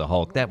affection for the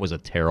Hulk. That was a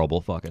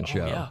terrible fucking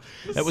show. Yeah.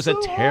 That was a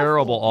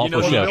terrible,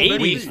 awful show. The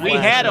We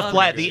had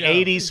the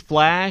 80s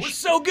Flash. was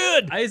so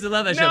good. I used to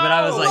love that show, but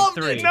I was like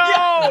 3.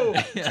 No.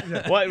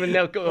 What?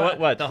 No.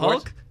 What? The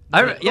Hulk? The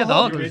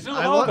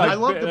Hulk. I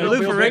love the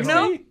Lou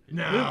Ferrigno?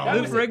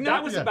 Lou Ferrigno?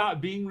 That was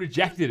about being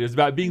rejected. It was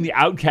about being the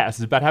outcast.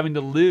 It was about having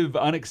to live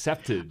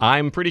unaccepted.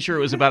 I'm pretty sure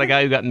it was about a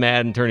guy who got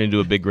mad and turned into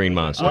a big green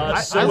monster.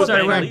 I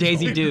started wearing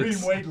Daisy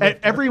Dukes.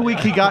 Every week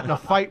he got in a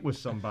fight with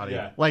somebody.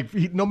 Yeah. Like,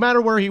 no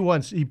matter where he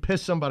went, he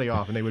pissed somebody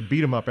off, and they would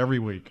beat him up every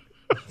week.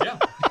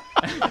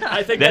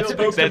 I think that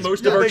spoke to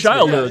most of our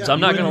childhoods. I'm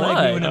not going to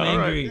lie. When I'm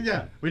angry.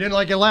 Yeah, we didn't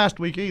like it last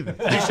week either.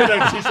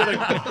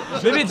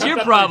 Maybe it's your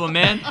problem,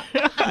 man.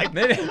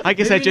 I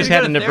guess I just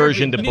had an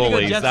aversion to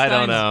bullies. I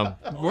don't know.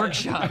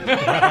 Workshop.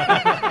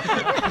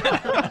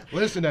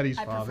 Listen, Eddie's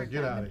father,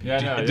 get out of here.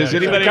 Yeah, no, Does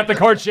anybody got the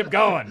courtship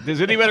going? Does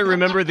anybie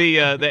remember the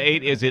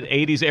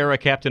 80s era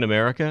Captain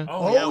America?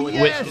 Oh,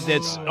 yes. They're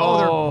great.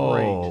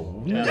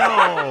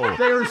 No.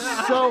 They're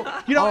so...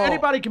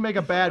 anybody can make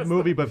a bad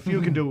movie, but few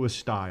can do it with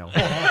style.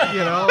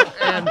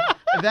 And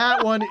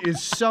that one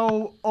is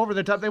so over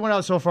the top. They went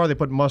out so far, they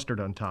put mustard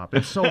on top.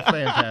 It's so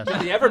fantastic.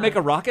 Did they ever make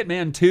a Rocket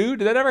Man 2?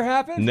 Did that ever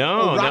happen?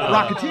 No.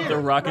 Rocketeer. The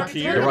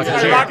Rocketeer.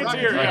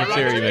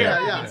 Rocketeer, you mean.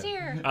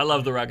 Rocketeer. I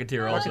love the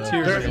Rocketeer also.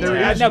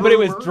 But it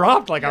was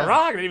dropped like a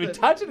rock. They didn't even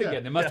touch it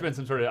again. There must have been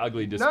some sort of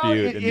ugly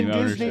dispute in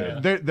Disney.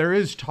 There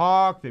is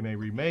talk. They may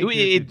remake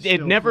it.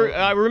 It never.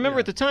 I remember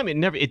at the time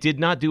it did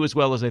not do as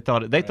well as they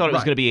thought. They thought it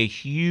was going to be a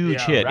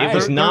huge hit. Right. It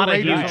was not a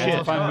huge hit.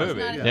 hit. Fun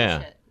movie.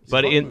 Yeah.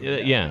 But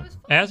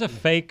As a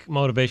fake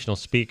motivational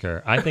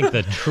speaker, I think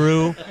the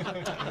true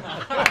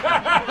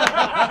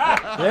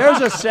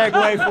There's a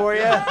segue for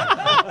you.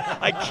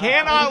 I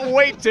cannot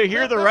wait to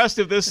hear the rest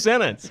of this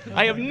sentence.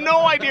 I have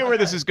no idea where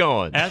this is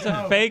going. As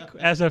a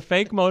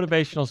fake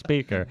motivational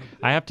speaker,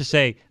 I have to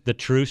say the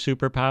true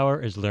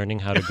superpower is learning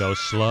how to go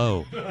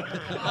slow.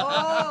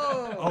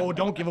 Oh,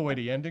 don't give away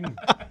the ending.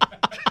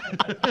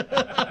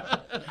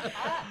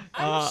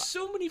 I have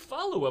so many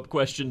follow-up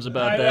questions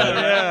about that.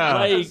 Yeah.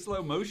 Like,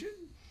 slow motion?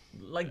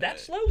 like that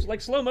slow?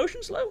 Like slow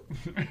motion slow?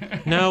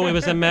 No, it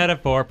was a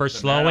metaphor for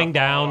slowing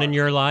down in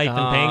your life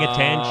and paying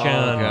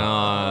attention.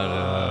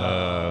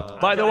 God.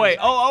 By the way,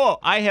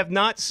 I have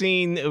not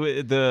seen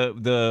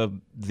the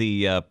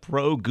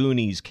pro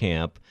Goonies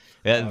camp.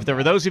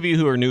 For those of you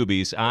who are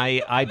newbies,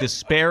 I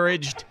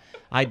disparaged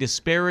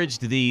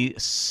the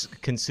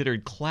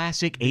considered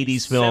classic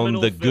 80s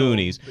film, The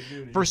Goonies.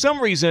 For some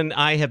reason,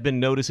 I have been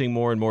noticing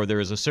more and more there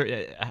is a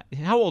certain...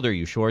 How old are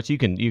you, Schwartz? You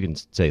can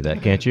say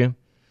that, can't you?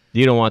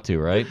 You don't want to,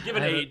 right? Give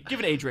an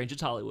age range.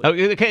 It's Hollywood.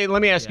 Okay,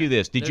 let me ask you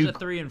this. There's a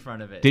 3 in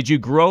front of it. Did you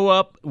grow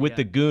up with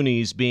The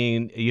Goonies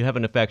being... You have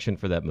an affection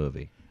for that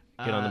movie?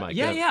 Get on the mic.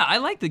 Yeah, I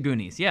like The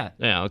Goonies, yeah.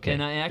 Yeah, okay.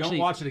 And I actually...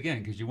 Don't watch it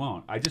again because you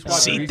won't. I just watched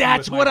it See, recently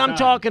that's with what my I'm son,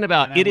 talking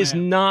about. and I It is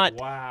went, not.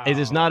 wow. It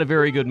is not a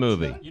very good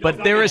movie. But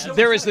don't there know is that.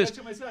 there is Don't this. say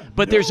that to my son.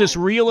 But there's this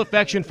real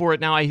affection for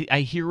it now.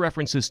 I hear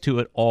references to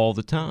it all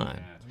the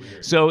time.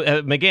 So,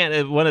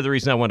 McGahan, one of the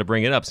reasons I wanted to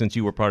bring it up, since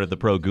you were part of the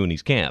pro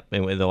Goonies camp,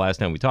 and the last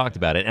time we talked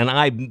about it, and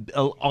I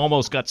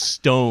almost got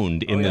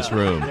stoned in this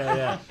room.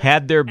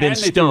 Had there been And they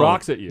stone, threw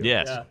rocks at you.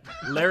 Yes. Yeah.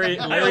 Larry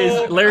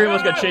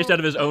almost got chased out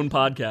of his own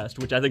podcast,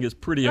 which I think is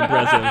pretty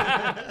impressive.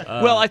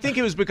 Well, I think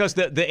it was because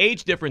the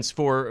age difference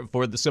for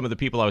some of the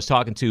people I was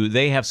talking to,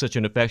 they have such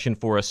an affection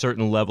for a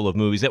certain level of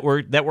movies that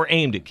were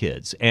aimed at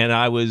kids, and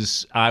I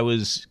was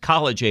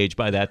college age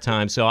by that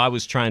time, so I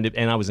was trying to,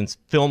 and I was in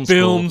film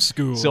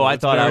school. So I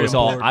thought I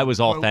was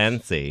all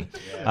fancy.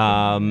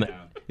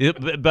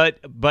 But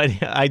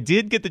I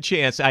did get the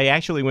chance. I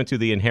actually went to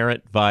the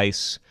Inherent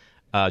Vice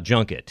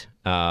junket.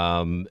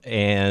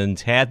 And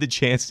had the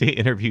chance to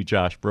interview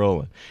Josh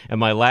Brolin. And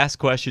my last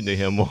question to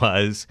him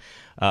was,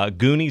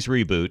 Goonies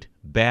reboot,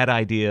 bad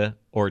idea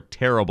or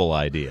terrible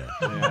idea?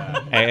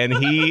 Yeah. And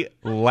he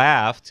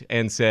laughed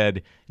and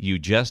said, "You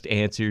just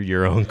answered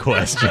your own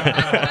question."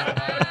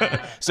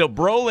 So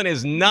Brolin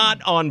is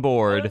not on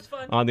board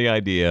on the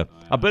idea,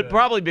 but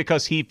probably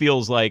because he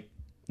feels like,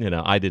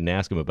 I didn't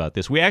ask him about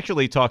this. We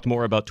actually talked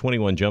more about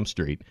 21 Jump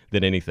Street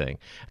than anything,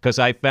 because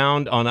I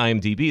found on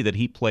IMDb that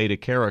he played a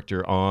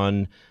character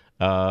on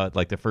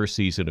like the first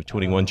season of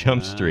 21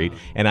 Jump Street,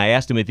 and I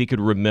asked him if he could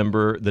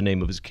remember the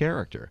name of his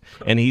character,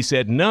 and he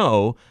said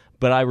no,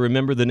 but I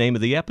remember the name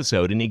of the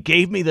episode, and he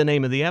gave me the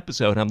name of the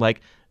episode. I'm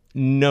like,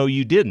 no,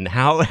 you didn't.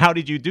 How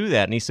did you do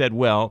that? And he said,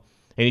 well,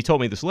 and he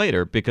told me this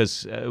later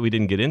because we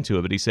didn't get into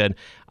it, but he said,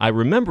 I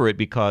remember it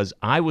because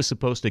I was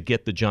supposed to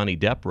get the Johnny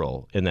Depp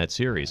role in that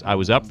series. I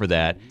was up for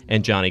that,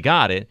 and Johnny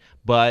got it,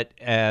 but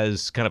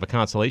as kind of a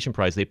consolation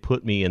prize, they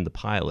put me in the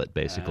pilot,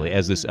 basically,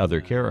 as this other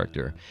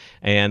character.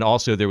 And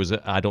also there was,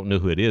 I don't know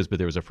who it is, but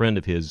there was a friend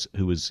of his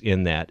who was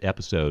in that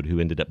episode who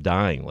ended up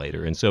dying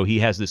later, and so he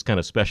has this kind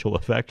of special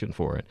affection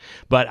for it.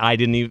 But I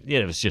didn't even,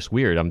 it was just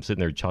weird. I'm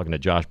sitting there talking to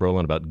Josh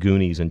Brolin about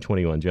Goonies and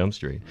 21 Jump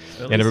Street.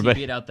 Well, and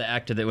everybody he beat out the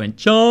actor that went,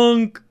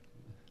 Chunk!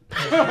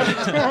 Chunk!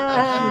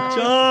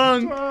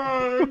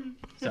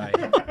 Sorry.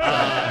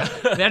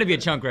 That'd be a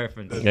Chunk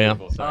reference. Yeah.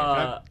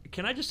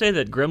 Can I just say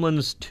that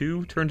Gremlins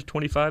 2 turned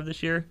 25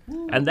 this year?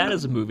 And that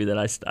is a movie that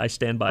I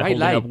stand by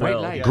holding up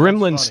well. Yeah,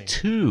 Gremlins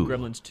 2.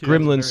 Gremlins 2.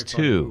 Gremlins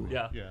 2.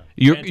 Yeah.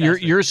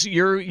 You're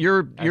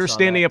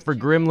standing up for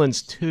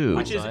Gremlins 2.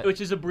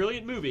 Which is a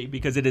brilliant movie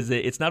because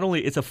it's not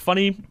only it's a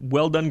funny,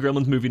 well done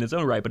Gremlins movie in its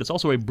own right, but it's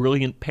also a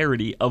brilliant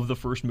parody of the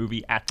first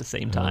movie at the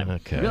same time.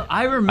 Okay. Well,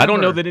 I remember. I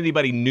don't know that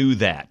anybody knew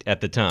that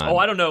at the time. Oh,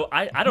 I don't know.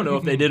 I don't know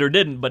if they did or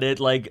didn't, but it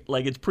like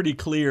it's pretty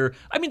clear.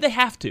 I mean, they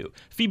have to.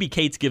 Phoebe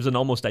Cates gives an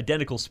almost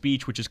identical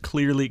speech, which is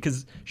clearly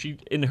because she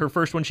in her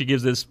first one she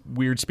gives this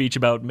weird speech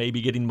about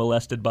maybe getting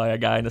molested by a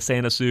guy in a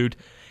Santa suit,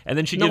 and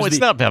then she gives it's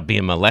not about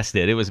being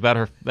molested. It was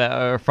about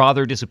her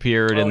father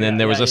disappeared, and then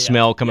there was a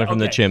smell coming from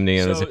the chimney.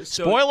 And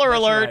spoiler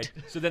alert!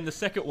 Right. So then the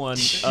second one,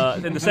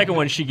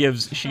 she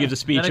gives a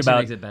speech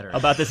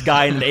about this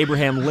guy in an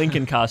Abraham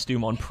Lincoln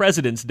costume on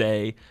President's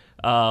Day.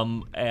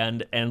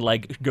 And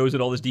like goes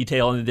into all this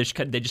detail, and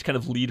they just kind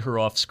of lead her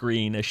off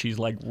screen as she's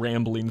like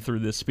rambling through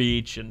this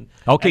speech.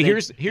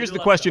 Here's the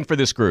question for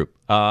this group.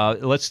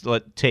 Let's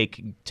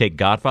take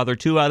Godfather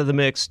 2 out of the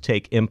mix,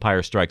 take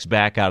Empire Strikes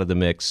Back out of the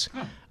mix.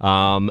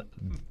 A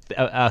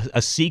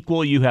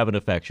sequel you have an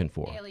affection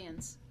for?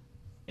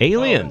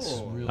 Aliens.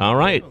 Oh, really? All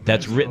right,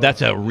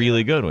 that's a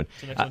really good one.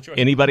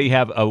 Anybody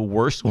have a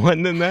worse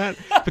one than that?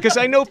 Because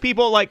I know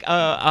people like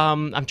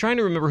I'm trying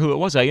to remember who it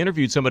was. I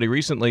interviewed somebody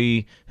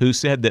recently who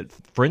said that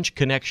French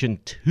Connection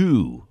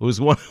 2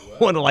 was one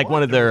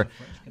of their.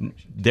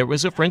 There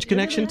was a French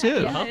Connection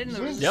too.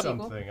 Yeah,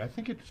 something. I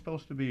think it's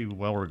supposed to be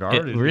well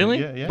regarded. Really?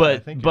 Yeah.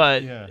 But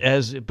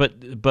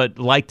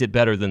liked it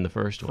better than the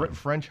first one.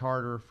 French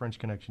Harder, French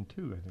Connection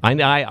 2.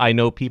 I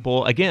know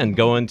people again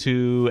going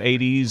to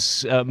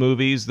 80s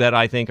movies that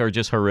I think are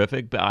just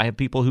horrific. But I have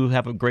people who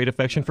have a great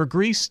affection for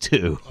Grease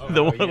 2,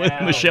 the one with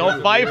Michelle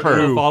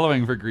Pfeiffer.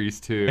 Following for Grease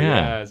 2.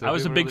 Yeah. I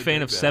was a big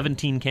fan of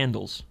 17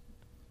 Candles.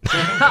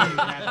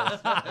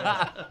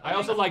 I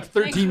also like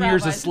 13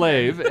 Years a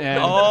Slave.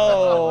 And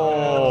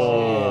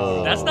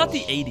that's not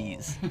the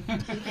 80s.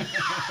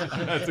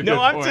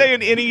 I'm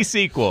saying any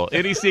sequel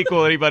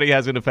anybody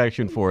has an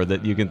affection for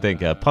that you can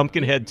think of.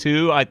 Pumpkinhead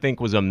 2, I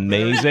think, was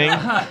amazing.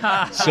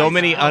 So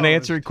many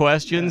unanswered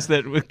questions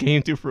that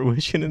came to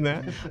fruition in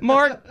that.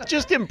 Mark,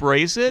 just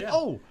embrace it.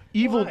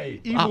 Evil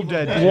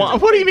Dead. What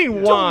do you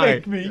mean?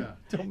 Why?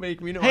 Don't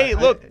make me know. Hey,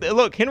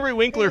 look! Henry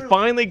Winkler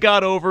finally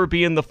got over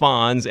being the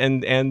Fonz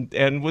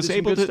and was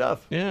able to.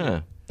 Stuff.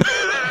 Yeah.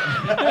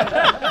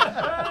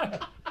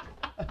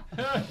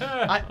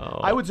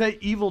 I would say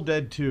Evil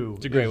Dead 2.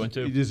 It's a great one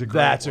too.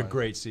 That's a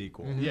great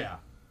sequel. Mm-hmm. Yeah.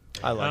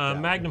 I like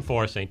that. Magnum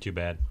Force ain't too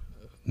bad.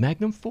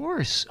 Magnum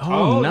Force.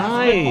 Oh,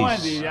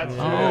 nice. Good.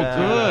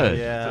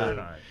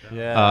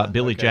 Yeah.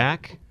 Billy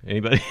Jack.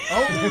 Anybody?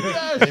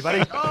 Yes.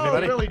 Anybody?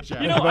 Billy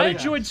Jack. I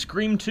enjoyed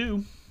Scream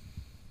 2.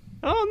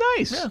 Oh,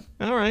 nice. Yeah.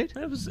 All right.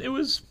 It was.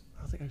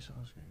 I think I saw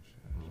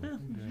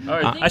Scream. All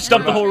right. I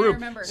stumped the whole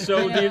room.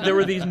 So there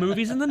were these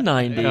movies in the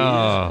 90s.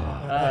 Now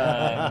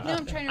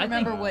I'm trying to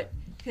remember what.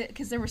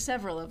 Because there were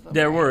several of them.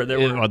 There were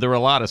a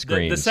lot of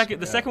screens.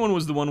 The second one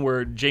was the one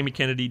where Jamie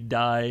Kennedy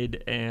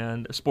died,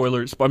 and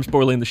spoilers. I'm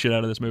spoiling the shit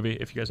out of this movie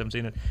if you guys haven't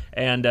seen it.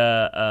 And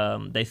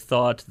they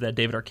thought that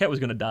David Arquette was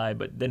going to die,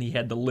 but then he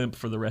had the limp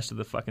for the rest of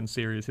the fucking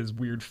series, his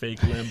weird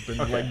fake limp and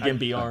like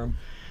gimpy arm.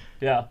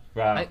 Yeah.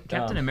 Wow.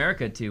 Captain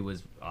America 2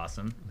 was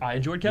awesome. I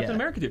enjoyed Captain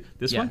America 2.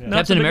 This one, not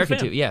Captain so America big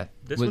a fan. 2, yeah.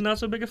 This one, not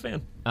so big a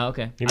fan. Oh,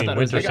 okay. You mean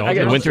Winter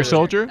Soldier? Winter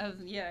Soldier?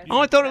 Yeah. Oh,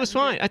 I thought it was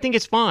fine. I think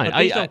it's fine.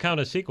 But these don't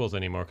count as sequels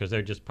anymore because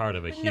they're just part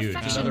of a huge.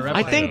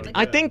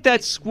 I think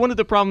that's one of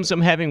the problems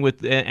I'm having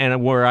with,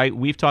 and where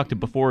we've talked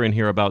before in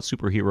here about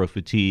superhero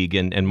fatigue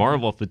and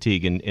Marvel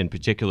fatigue in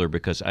particular,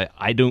 because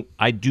I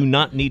do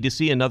not need to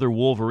see another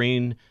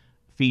Wolverine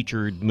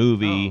featured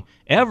movie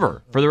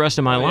ever for the rest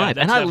of my life.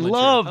 And I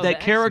love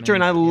that character,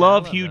 and I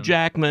love Hugh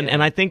Jackman,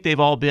 and I think they've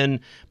all been,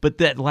 but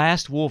that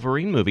last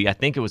Wolverine movie, I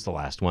think it was the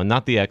last one,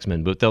 not the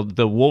X-Men, but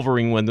the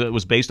Wolverine one that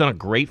was based on a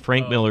great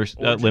Frank Miller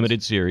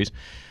limited series.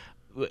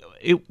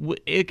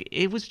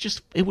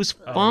 it was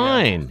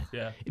fine.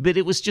 Yeah. But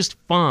it was just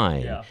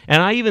fine. Yeah.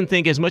 And I even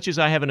think, as much as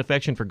I have an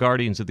affection for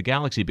Guardians of the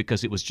Galaxy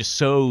because it was just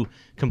so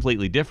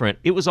completely different,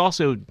 it was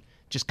also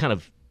just kind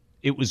of,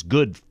 it was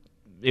good.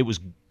 It was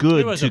good.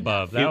 It was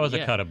above. That was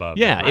a cut above.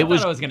 Yeah, I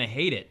thought I was gonna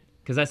hate it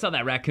because I saw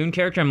that raccoon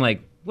character. I'm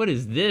like, what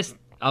is this?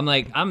 I'm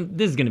like,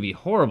 this is gonna be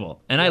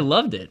horrible, and I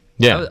loved it.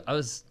 Yeah. I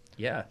was.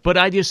 Yeah. But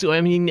I just, I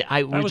mean,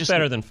 That was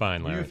better than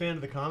fine, Were you Larry. a fan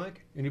of the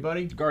comic?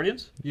 Anybody?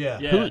 Guardians? Yeah.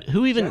 Yeah.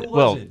 Who even, I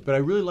well, wasn't, but I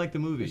really liked the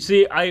movie.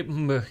 See, I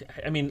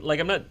mean, like,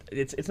 I'm not.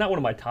 It's not one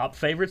of my top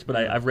favorites, but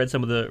I've read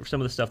some of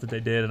the stuff that they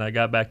did, and I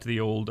got back to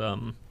the old.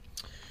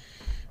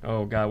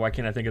 Oh God, why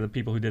can't I think of the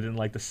people who did it in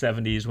like the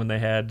 '70s when they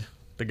had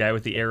the guy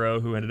with the arrow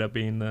who ended up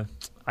being the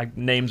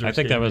names. I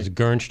think that was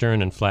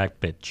Gernstern and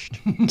Flackbitched.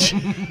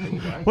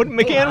 what,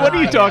 McGahan, what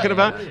are you talking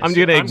about? I'm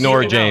going to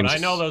ignore James. I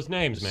know those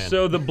names, man.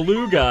 So the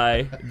blue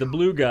guy,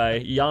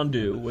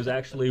 Yondu, was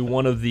actually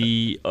one of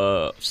the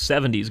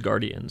 '70s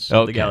Guardians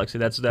of the Galaxy.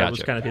 That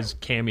was kind of his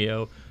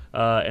cameo,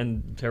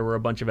 and there were a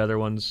bunch of other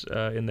ones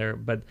in there,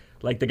 but.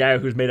 Like the guy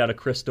who's made out of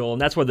crystal,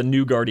 and that's why the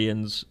new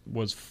Guardians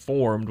was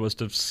formed, was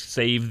to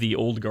save the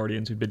old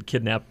Guardians who'd been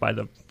kidnapped by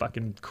the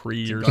fucking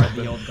Kree or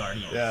something. The old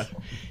Guardians. Yeah.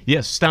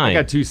 Yes, Stein.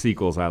 I got 2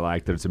 sequels I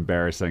liked that it's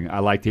embarrassing. I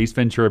liked Ace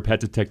Ventura: Pet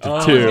Detective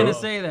 2. I was gonna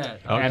say that.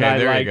 Okay, and I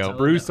there liked you go.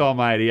 Bruce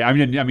Almighty. I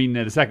mean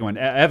the second one,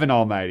 Evan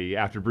Almighty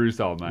after Bruce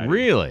Almighty.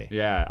 Really?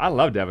 Yeah, I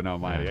loved Evan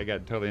Almighty. I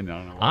got totally into it. I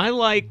don't know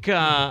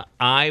why.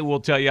 I will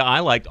tell you, I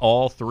liked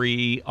all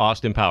 3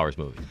 Austin Powers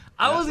movies.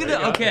 I was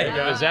gonna. Okay.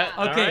 Is that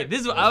all Okay. right?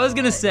 This is what I was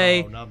gonna say.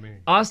 not me.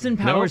 Austin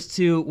Powers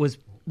 2 was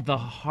the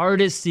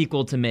hardest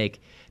sequel to make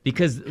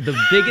because the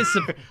biggest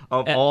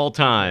of all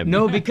time.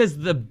 No, because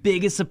the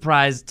biggest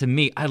surprise to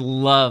me, I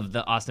love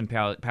the Austin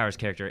Powers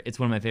character. It's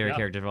one of my favorite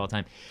characters of all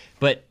time.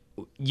 But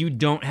you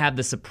don't have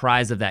the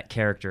surprise of that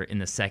character in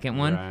the second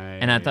one,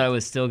 and I thought it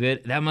was still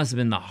good. That must have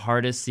been the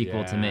hardest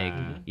sequel to make,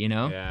 you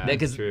know? Yeah,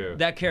 Because true.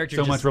 that character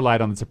so just much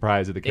relied on the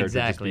surprise of the character.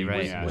 Exactly, just being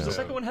right. Yeah. Was the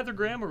second one Heather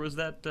Graham, or was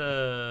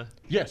that?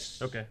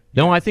 Yes. Okay.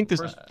 No, I think this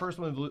First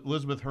one was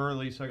Elizabeth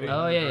Hurley. Second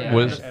Oh, one yeah, yeah.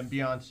 Was- and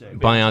Beyonce.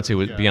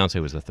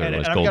 Beyonce was the third And,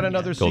 one. and Gold, I've got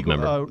another Gold sequel,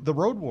 member. The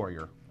Road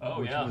Warrior.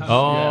 Oh yeah.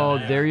 Oh,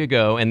 there you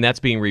go. And that's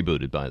being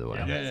rebooted, by the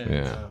way.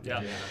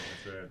 Yeah.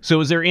 So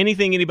is there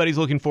anything anybody's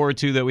looking forward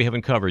to that we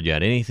haven't covered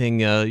yet? Anything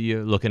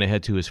you're looking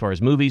ahead to as far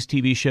as movies,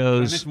 TV Can I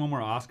shows? mention one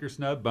more Oscar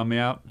snub? Bum me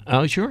out.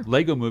 Oh, sure.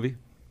 Lego Movie.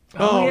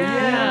 Oh,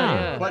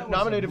 yeah. But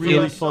nominated for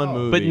Really Best fun Song.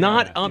 movie.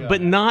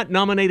 But not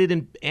nominated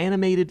in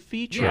animated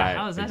feature. Yeah,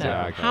 how is that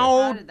happen?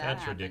 How did that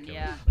happen?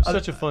 ridiculous. Yeah.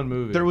 Such a fun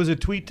movie. There was a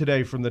tweet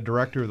today from the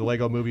director of the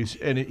Lego movies,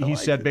 and he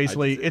said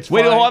basically, it's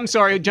Wait, fine. I'm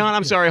sorry, John.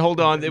 I'm sorry. Hold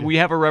on. We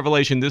have a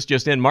revelation. This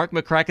just in. Mark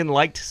McCracken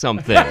liked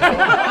something.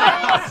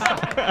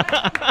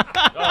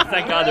 Oh,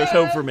 thank God, there's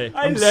hope for me.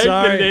 I'm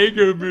sorry.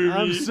 Lego Movie.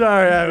 I'm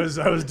sorry. I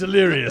was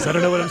delirious. I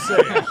don't know what I'm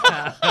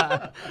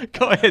saying.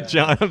 Go ahead,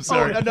 John. I'm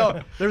sorry.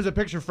 No, there was a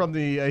picture from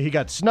the. He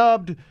got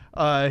snubbed.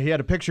 He had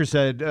a picture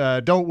said,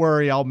 "Don't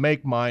worry, I'll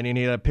make mine," and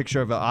he had a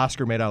picture of an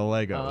Oscar made out of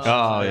Legos.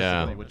 Oh,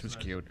 yeah. which was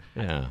cute.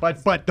 Yeah.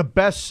 But the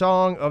best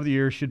song of the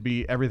year should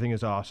be "Everything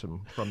Is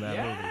Awesome" from that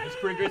movie. It's a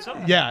pretty great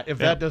song. Yeah, if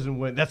that doesn't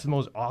win, that's the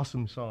most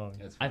awesome song.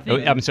 I Oh,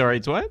 think I'm sorry.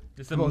 It's what?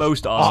 It's the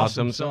most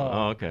awesome. Awesome song.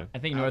 Oh, okay. I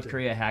think North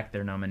Korea hacked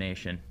their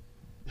nomination.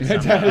 There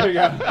you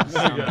go.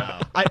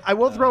 Somehow. I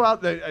will throw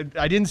out that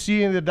I didn't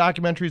see any of the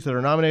documentaries that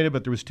are nominated,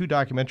 but there was 2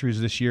 documentaries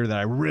this year that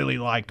I really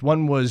liked.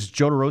 One was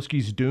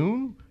Jodorowsky's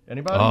Dune.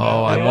 Anybody?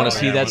 Oh, I want to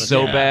see that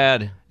so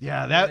bad.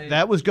 Yeah,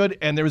 that was good.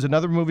 And there was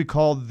another movie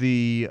called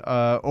The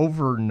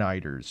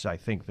Overnighters, I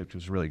think, that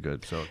was really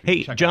good. So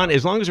Hey, check it John, out.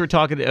 as long as we're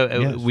talking,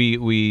 Yes.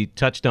 we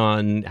touched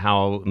on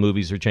how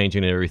movies are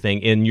changing and everything.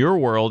 In your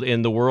world,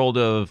 in the world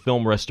of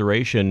film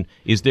restoration,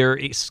 is there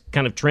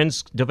kind of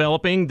trends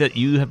developing that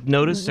you have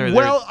noticed?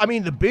 Well, I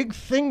mean, the big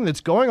thing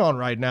that's going on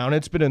right now, and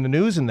it's been in the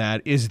news and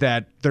that, is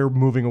that they're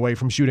moving away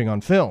from shooting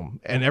on film,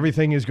 and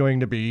everything is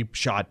going to be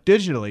shot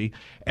digitally,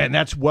 and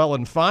that's well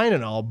and fine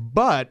and all,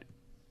 but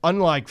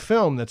unlike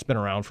film that's been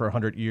around for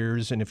 100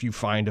 years, and if you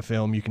find a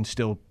film, you can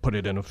still put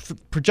it in a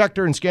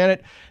projector and scan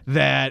it,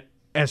 that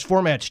as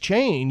formats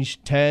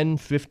change 10,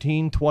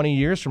 15, 20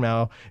 years from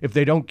now, if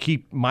they don't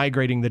keep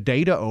migrating the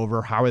data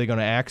over, how are they going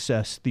to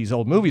access these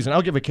old movies? And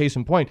I'll give a case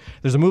in point.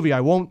 There's a movie, I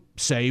won't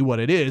say what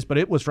it is, but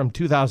it was from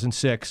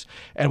 2006,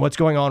 and what's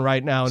going on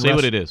right now. Say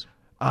what it is.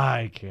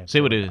 I can't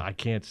say what it is. I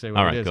can't say what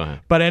All it right, is. go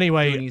ahead. But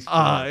anyway, Goonies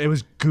it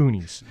was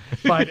Goonies.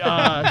 But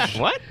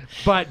What?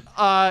 But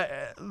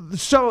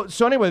so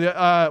anyway,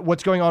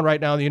 what's going on right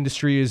now in the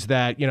industry is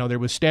that there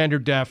was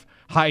standard def,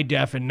 high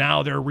def, and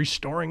now they're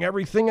restoring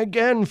everything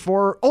again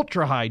for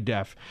ultra high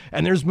def.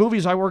 And there's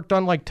movies I worked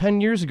on like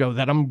 10 years ago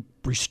that I'm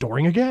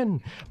restoring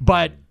again.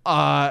 But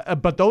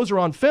those are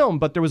on film.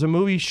 But there was a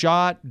movie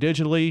shot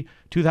digitally,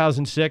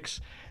 2006.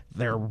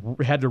 They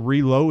had to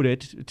reload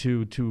it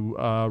to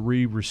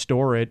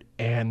re-restore it,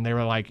 and they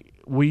were like,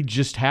 we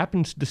just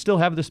happen to still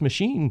have this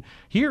machine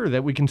here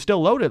that we can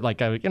still load it.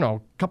 Like, a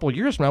couple of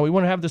years from now, we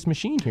want to have this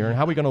machine here, and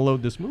how are we going to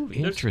load this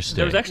movie? Interesting.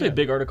 There was actually a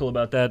big article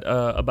about that,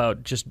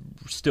 about just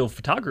still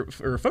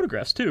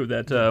photographs too.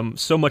 That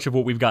so much of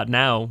what we've got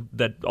now,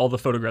 that all the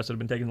photographs that have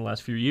been taken in the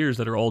last few years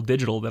that are all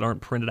digital, that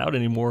aren't printed out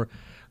anymore,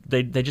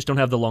 they just don't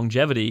have the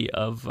longevity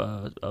of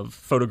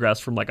photographs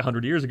from like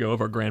 100 years ago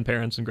of our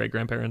grandparents and great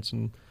grandparents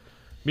and.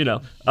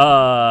 Because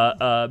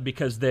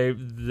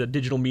the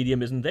digital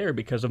medium isn't there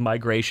because of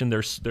migration.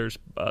 There's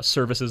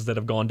services that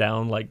have gone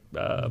down, like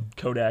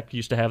Kodak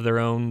used to have their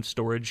own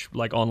storage,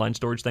 like online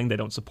storage thing. They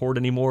don't support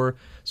anymore.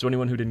 So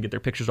anyone who didn't get their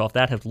pictures off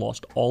that have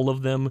lost all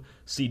of them.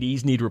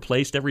 CDs need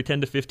replaced every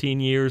 10 to 15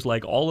 years.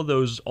 Like all of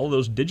those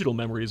digital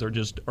memories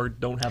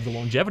don't have the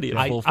longevity of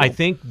full film. I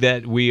think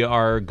that we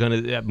are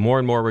gonna more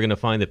and more we're gonna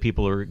find that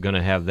people are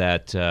gonna have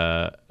that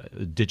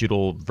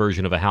digital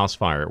version of a house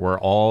fire where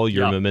all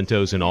your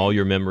mementos and all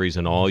your memories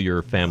and all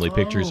your family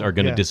pictures are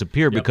going to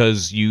disappear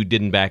because you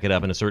didn't back it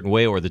up in a certain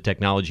way or the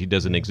technology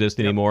doesn't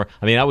exist anymore.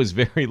 I mean, I was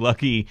very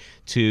lucky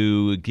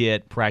to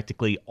get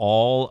practically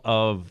all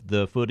of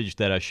the footage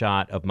that I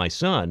shot of my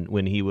son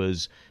when he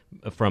was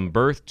from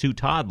birth to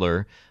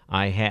toddler.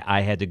 I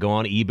had to go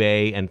on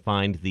eBay and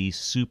find the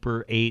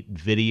Super 8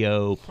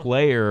 video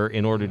player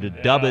in order to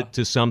dub it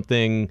to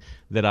something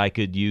that I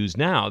could use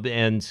now.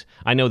 And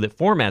I know that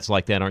formats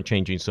like that aren't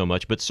changing so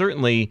much, but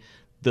certainly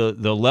the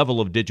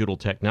level of digital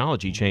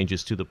technology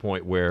changes to the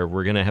point where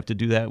we're going to have to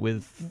do that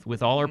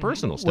with all our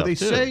personal stuff. Well, they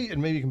say,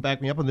 and maybe you can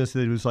back me up on this, that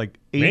it was like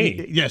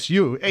 80 to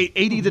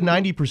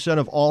 90%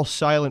 of all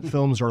silent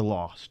films are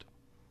lost.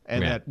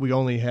 And that we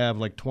only have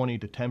like 20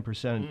 to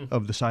 10%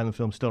 of the silent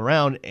film still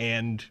around.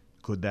 And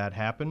could that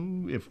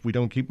happen if we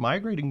don't keep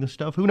migrating this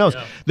stuff? Who knows?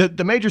 Yeah.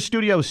 The major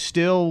studios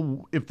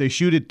still, if they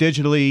shoot it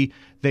digitally,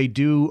 they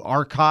do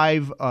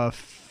archive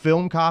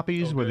film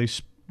copies where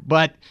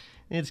but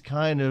it's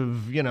kind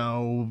of,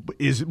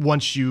 is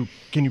once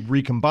can you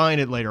recombine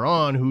it later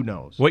on? Who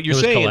knows? What you're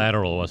saying,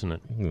 collateral, wasn't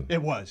it?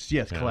 It was,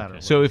 yes, collateral.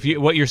 Okay. So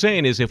what you're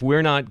saying is, if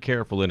we're not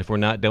careful and if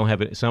don't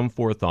have some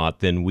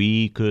forethought, then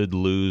we could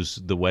lose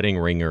the wedding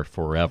ringer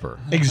forever.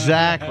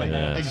 Exactly.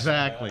 Yes.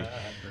 Exactly.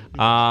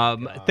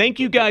 Thank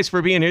you guys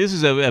for being here. This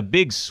is a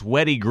big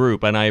sweaty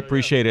group, and I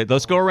appreciate it.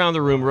 Let's go around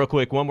the room real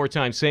quick one more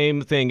time.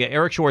 Same thing.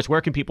 Eric Schwartz, where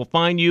can people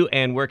find you,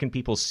 and where can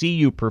people see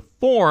you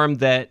perform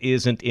that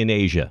isn't in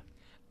Asia?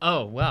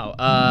 Oh, wow.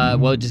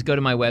 Well, just go to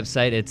my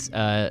website. It's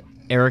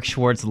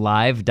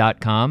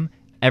ericschwartzlive.com.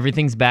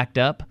 Everything's backed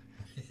up.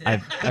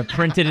 I've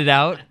printed it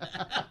out.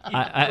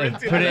 I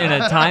put it in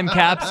a time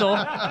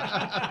capsule.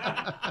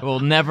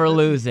 We'll never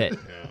lose it.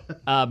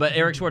 But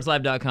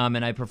ericschwartzlive.com,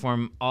 and I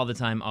perform all the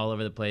time, all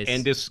over the place.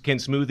 And can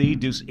Smoothie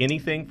do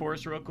anything for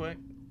us real quick?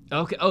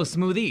 Okay. Oh,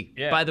 Smoothie.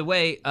 Yeah. By the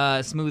way,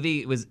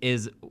 Smoothie was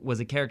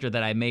a character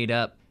that I made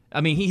up. I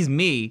mean, he's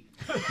me,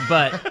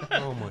 but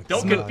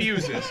don't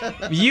confuse us.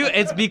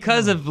 It's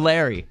because of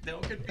Larry.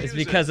 Don't confuse It's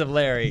because of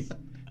Larry.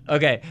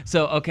 Okay,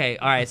 all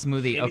right,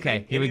 Smoothie.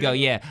 Okay, here we go.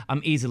 Yeah, I'm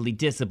easily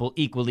dissable,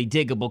 equally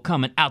diggable,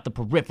 coming out the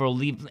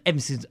peripheral. I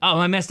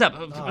messed up.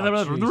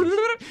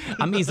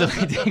 I'm easily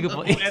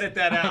diggable. Edit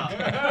that out.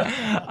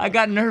 I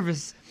got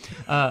nervous.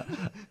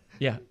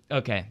 Yeah.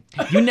 Okay.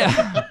 No.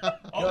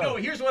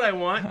 Here's what I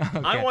want.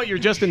 Okay. I want your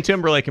Justin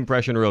Timberlake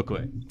impression, real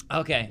quick.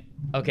 Okay.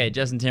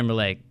 Justin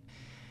Timberlake.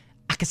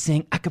 I could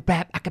sing, I could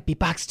rap, I could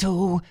beatbox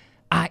too.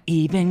 I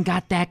even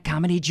got that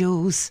comedy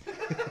juice.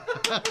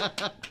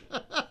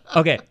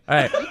 Okay, all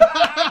right.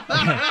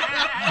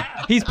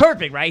 He's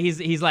perfect, right?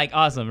 He's like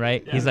awesome,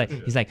 right? Yeah. He's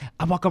like,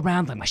 I walk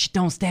around like my shit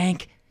don't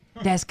stink.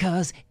 That's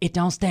cause it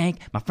don't stink.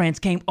 My friends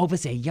came over,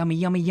 say yummy,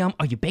 yummy, yum.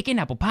 Are you baking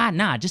apple pie?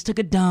 Nah, I just took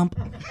a dump.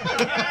 Hey.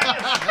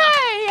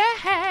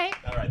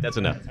 All right, that's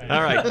enough.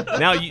 All right,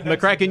 now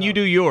McCracken, you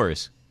do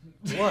yours.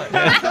 What?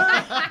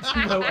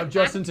 Of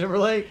Justin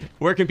Timberlake?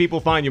 Where can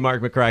people find you,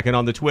 Mark McCracken,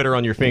 on the Twitter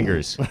on your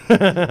fingers?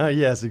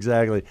 Yes,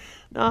 exactly.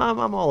 No,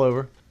 I'm all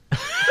over.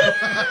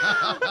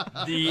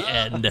 The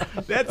end.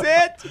 That's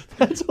it?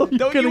 That's all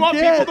Don't you want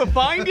people to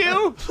find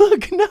you?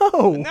 Look,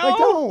 no, I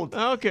don't.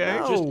 Okay.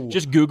 No.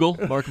 Just Google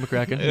Mark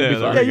McCracken.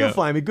 You'll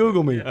find me.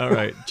 Google me. All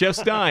right. Jeff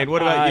Stein,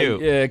 what about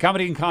you?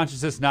 Comedy and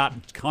Consciousness, not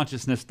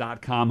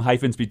consciousness.com,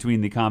 hyphens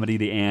between the comedy,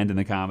 the and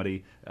the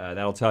comedy.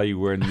 That'll tell you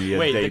where in the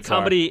dates the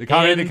comedy,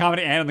 are. The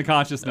comedy and the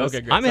consciousness. Okay,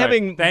 great. I'm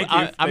having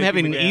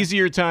an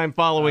easier time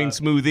following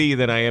Smoothie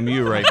than I am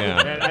you right now.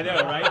 I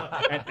know,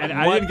 right? And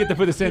I didn't get to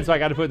put this in, so I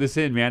got to put this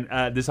in, man.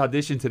 This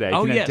audition today.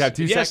 Oh, Can yes. I have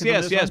 2 seconds on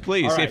this yes, one?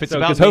 please. Right, if it's so,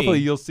 about me. hopefully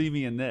you'll see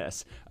me in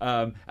this.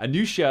 A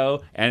new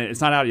show, and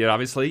it's not out yet,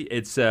 obviously.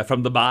 It's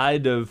from the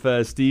mind of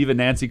Steve and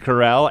Nancy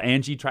Carell,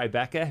 Angie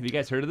Tribeca. Have you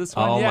guys heard of this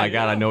one? Oh, my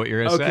God. I know what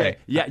you're going to say.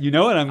 Yeah, you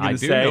know what I'm going to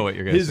say. I do know what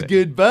you're going to say. His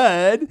good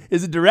bud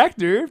is a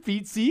director,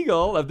 Pete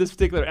Siegel, of this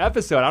particular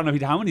episode. I don't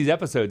know how many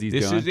episodes he's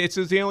doing. It's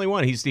the only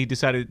one. He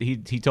decided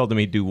he told them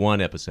he'd do one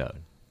episode.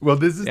 Well,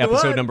 this is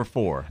episode the one. number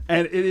 4.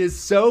 And it is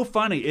so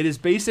funny. It is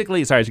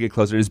basically, sorry, I should get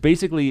closer. It is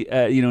basically,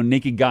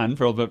 Naked Gun.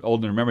 For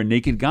old to remember,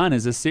 Naked Gun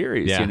is a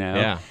series,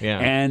 Yeah.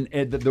 And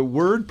the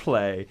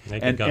wordplay.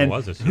 Naked Gun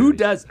was a series. Who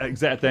does,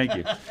 thank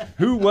you.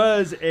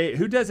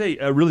 Who does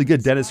a really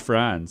good Dennis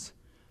Franz?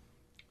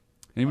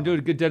 Anyone do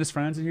a good Dennis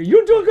Franz in here?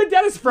 You do a good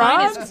Dennis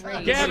Franz?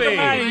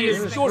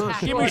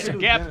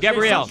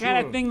 Gabrielle. Some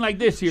kind of thing like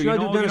this here. Should I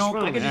do Dennis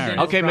Franz?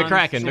 Okay,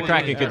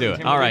 McCracken can do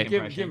it. All right.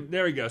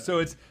 There we go.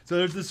 So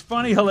there's this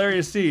funny,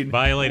 hilarious scene.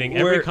 Violating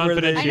every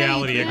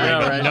confidentiality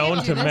agreement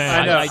known to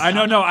man. I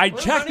know. I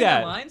checked running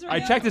that. the lines right I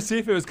now? checked to see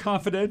if it was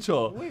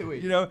confidential.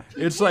 Wait.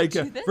 It's like,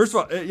 first of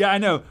all, I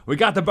know. We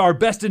got our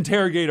best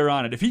interrogator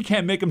on it. If he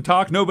can't make him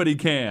talk, nobody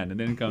can.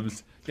 And then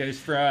comes Dennis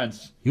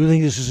Franz. You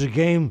think this is a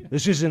game?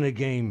 This isn't a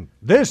game.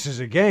 This is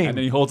a game. And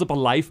then he holds up a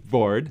life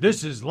board.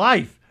 This is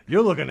life.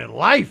 You're looking at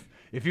life.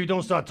 If you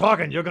don't start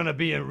talking, you're going to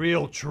be in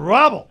real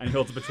trouble. And he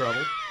holds up a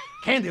trouble.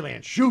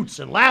 Candyland, Shoots,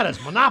 and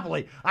Ladders,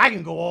 Monopoly. I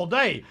can go all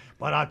day.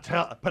 But I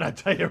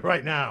tell you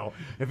right now,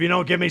 if you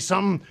don't give me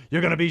something,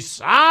 you're going to be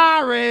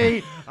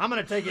sorry. I'm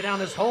going to take you down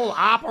this whole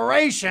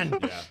operation.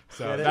 Yeah.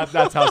 So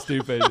that's how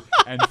stupid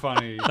and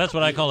funny. That's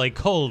what I call a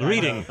cold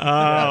reading.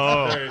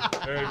 Very,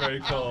 very,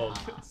 very cold.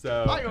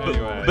 So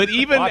anyway. But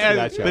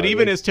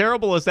even as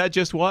terrible as that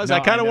just was, I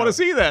kind of want to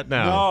see that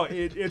now. No,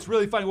 it's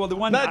really funny. Well, the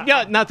one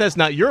Not that's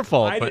not your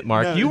fault, but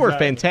Mark, you were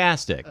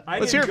fantastic.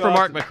 Let's hear it from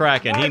Mark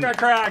McCracken.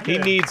 He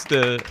needs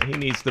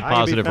the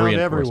positive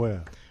reinforcement.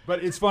 Everywhere.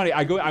 But it's funny.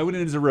 I went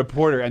in as a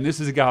reporter, and this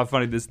is how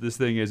funny this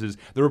thing is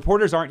the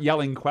reporters aren't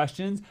yelling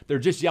questions; they're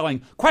just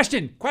yelling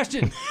question,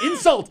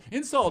 insult,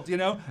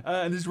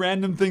 and these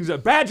random things.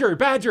 Badger,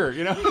 they're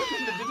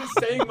just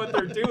saying what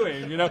they're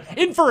doing,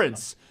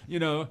 inference,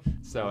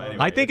 So anyway,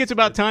 I think it's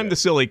about time the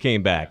silly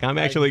came back. I'm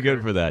actually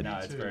good for that. No,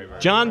 it's very,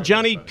 very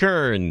Johnny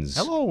Kearns.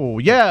 Hello.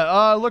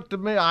 Yeah. Looked at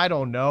me. I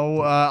don't know.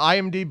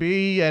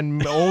 IMDb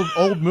and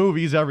old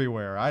movies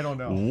everywhere. I don't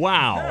know.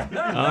 Wow.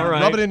 All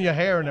right. Rub it in your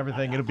hair and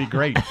everything. It'll be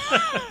great.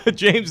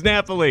 James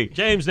Napoli.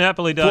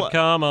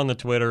 JamesNapoli.com on the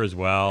Twitter as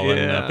well. Yeah.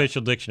 And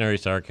Official Dictionary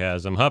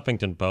Sarcasm,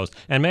 Huffington Post.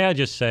 And may I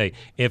just say,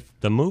 if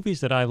the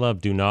movies that I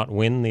love do not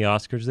win the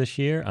Oscars this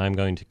year, I'm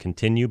going to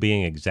continue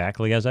being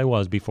exactly as I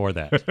was before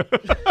that.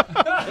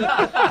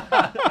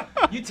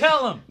 You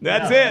tell him.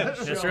 That's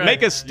it. That's right.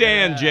 Make a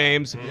stand,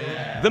 James.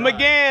 The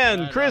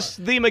McGahan. Chris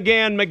the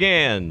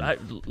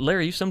McGahan.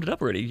 Larry, you summed it up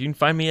already. You can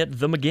find me at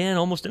the McGahan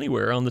almost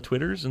anywhere on the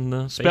Twitters and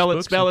the Spell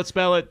Facebooks.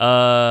 Spell it.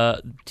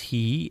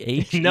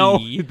 T-H-E. No,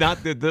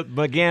 not the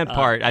McGahan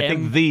part. I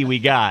think we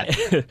got.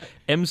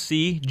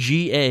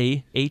 M-C-G-A-H-A-N.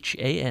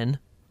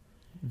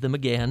 The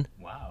McGahan.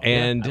 Wow.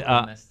 And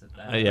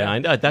I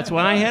know. That's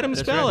why I had him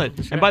spell right.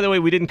 it. And by the way,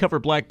 we didn't cover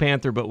Black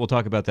Panther, but we'll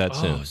talk about that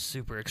soon. Oh,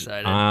 super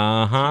excited.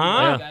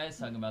 Uh-huh. You guys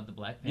talking about the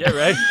Black Yeah,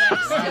 Panther.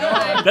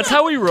 right? That's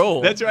how we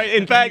roll. That's right.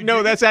 In fact,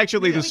 no, that's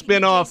actually the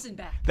spin-off.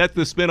 That's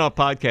the spin-off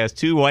podcast.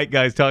 2 white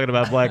guys talking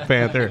about Black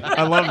Panther.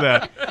 I love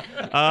that.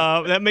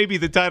 That may be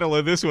the title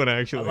of this one,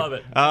 actually. I love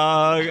it.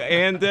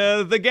 And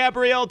the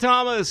Gabrielle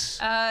Thomas.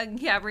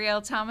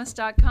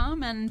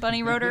 GabrielleThomas.com and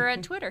Bunny Roeder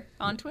at Twitter.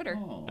 On Twitter.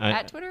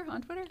 On Twitter.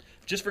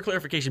 Just for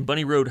clarification,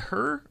 Bunny Road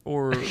her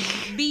or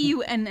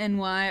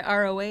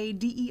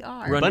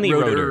BUNNYROADER. Bunny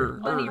Roeder.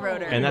 Bunny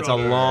Roeder. And that's a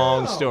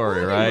long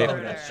story,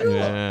 right?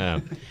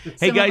 Yeah.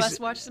 Hey, Some guys, of us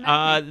watch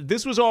the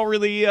this was all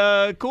really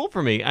cool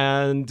for me,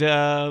 and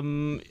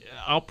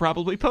I'll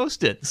probably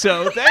post it.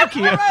 So thank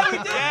you.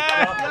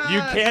 You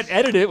can't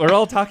edit it. We're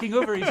all talking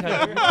over each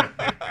other.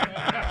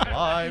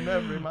 Climb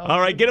every mountain. All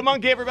right, get a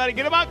monkey, everybody.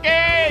 Get a monkey!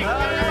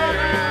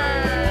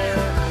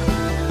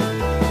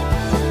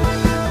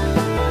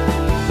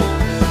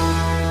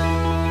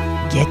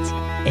 Get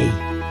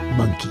a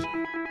monkey.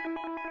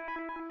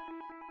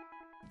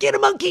 Get a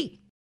monkey.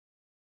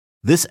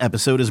 This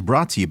episode is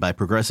brought to you by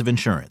Progressive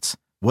Insurance.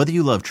 Whether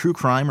you love true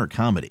crime or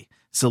comedy,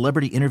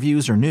 celebrity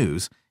interviews or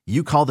news,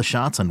 you call the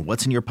shots on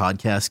what's in your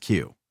podcast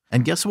queue.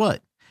 And guess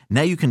what?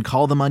 Now you can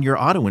call them on your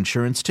auto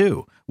insurance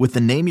too with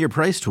the Name Your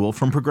Price tool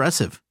from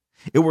Progressive.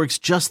 It works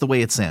just the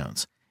way it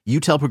sounds. You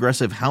tell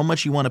Progressive how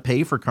much you want to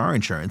pay for car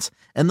insurance,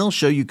 and they'll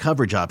show you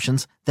coverage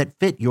options that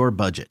fit your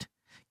budget.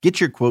 Get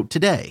your quote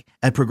today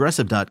at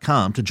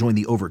Progressive.com to join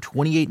the over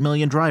 28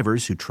 million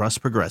drivers who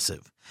trust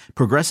Progressive.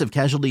 Progressive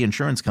Casualty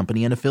Insurance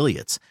Company and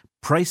Affiliates.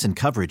 Price and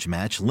coverage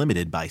match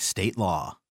limited by state law.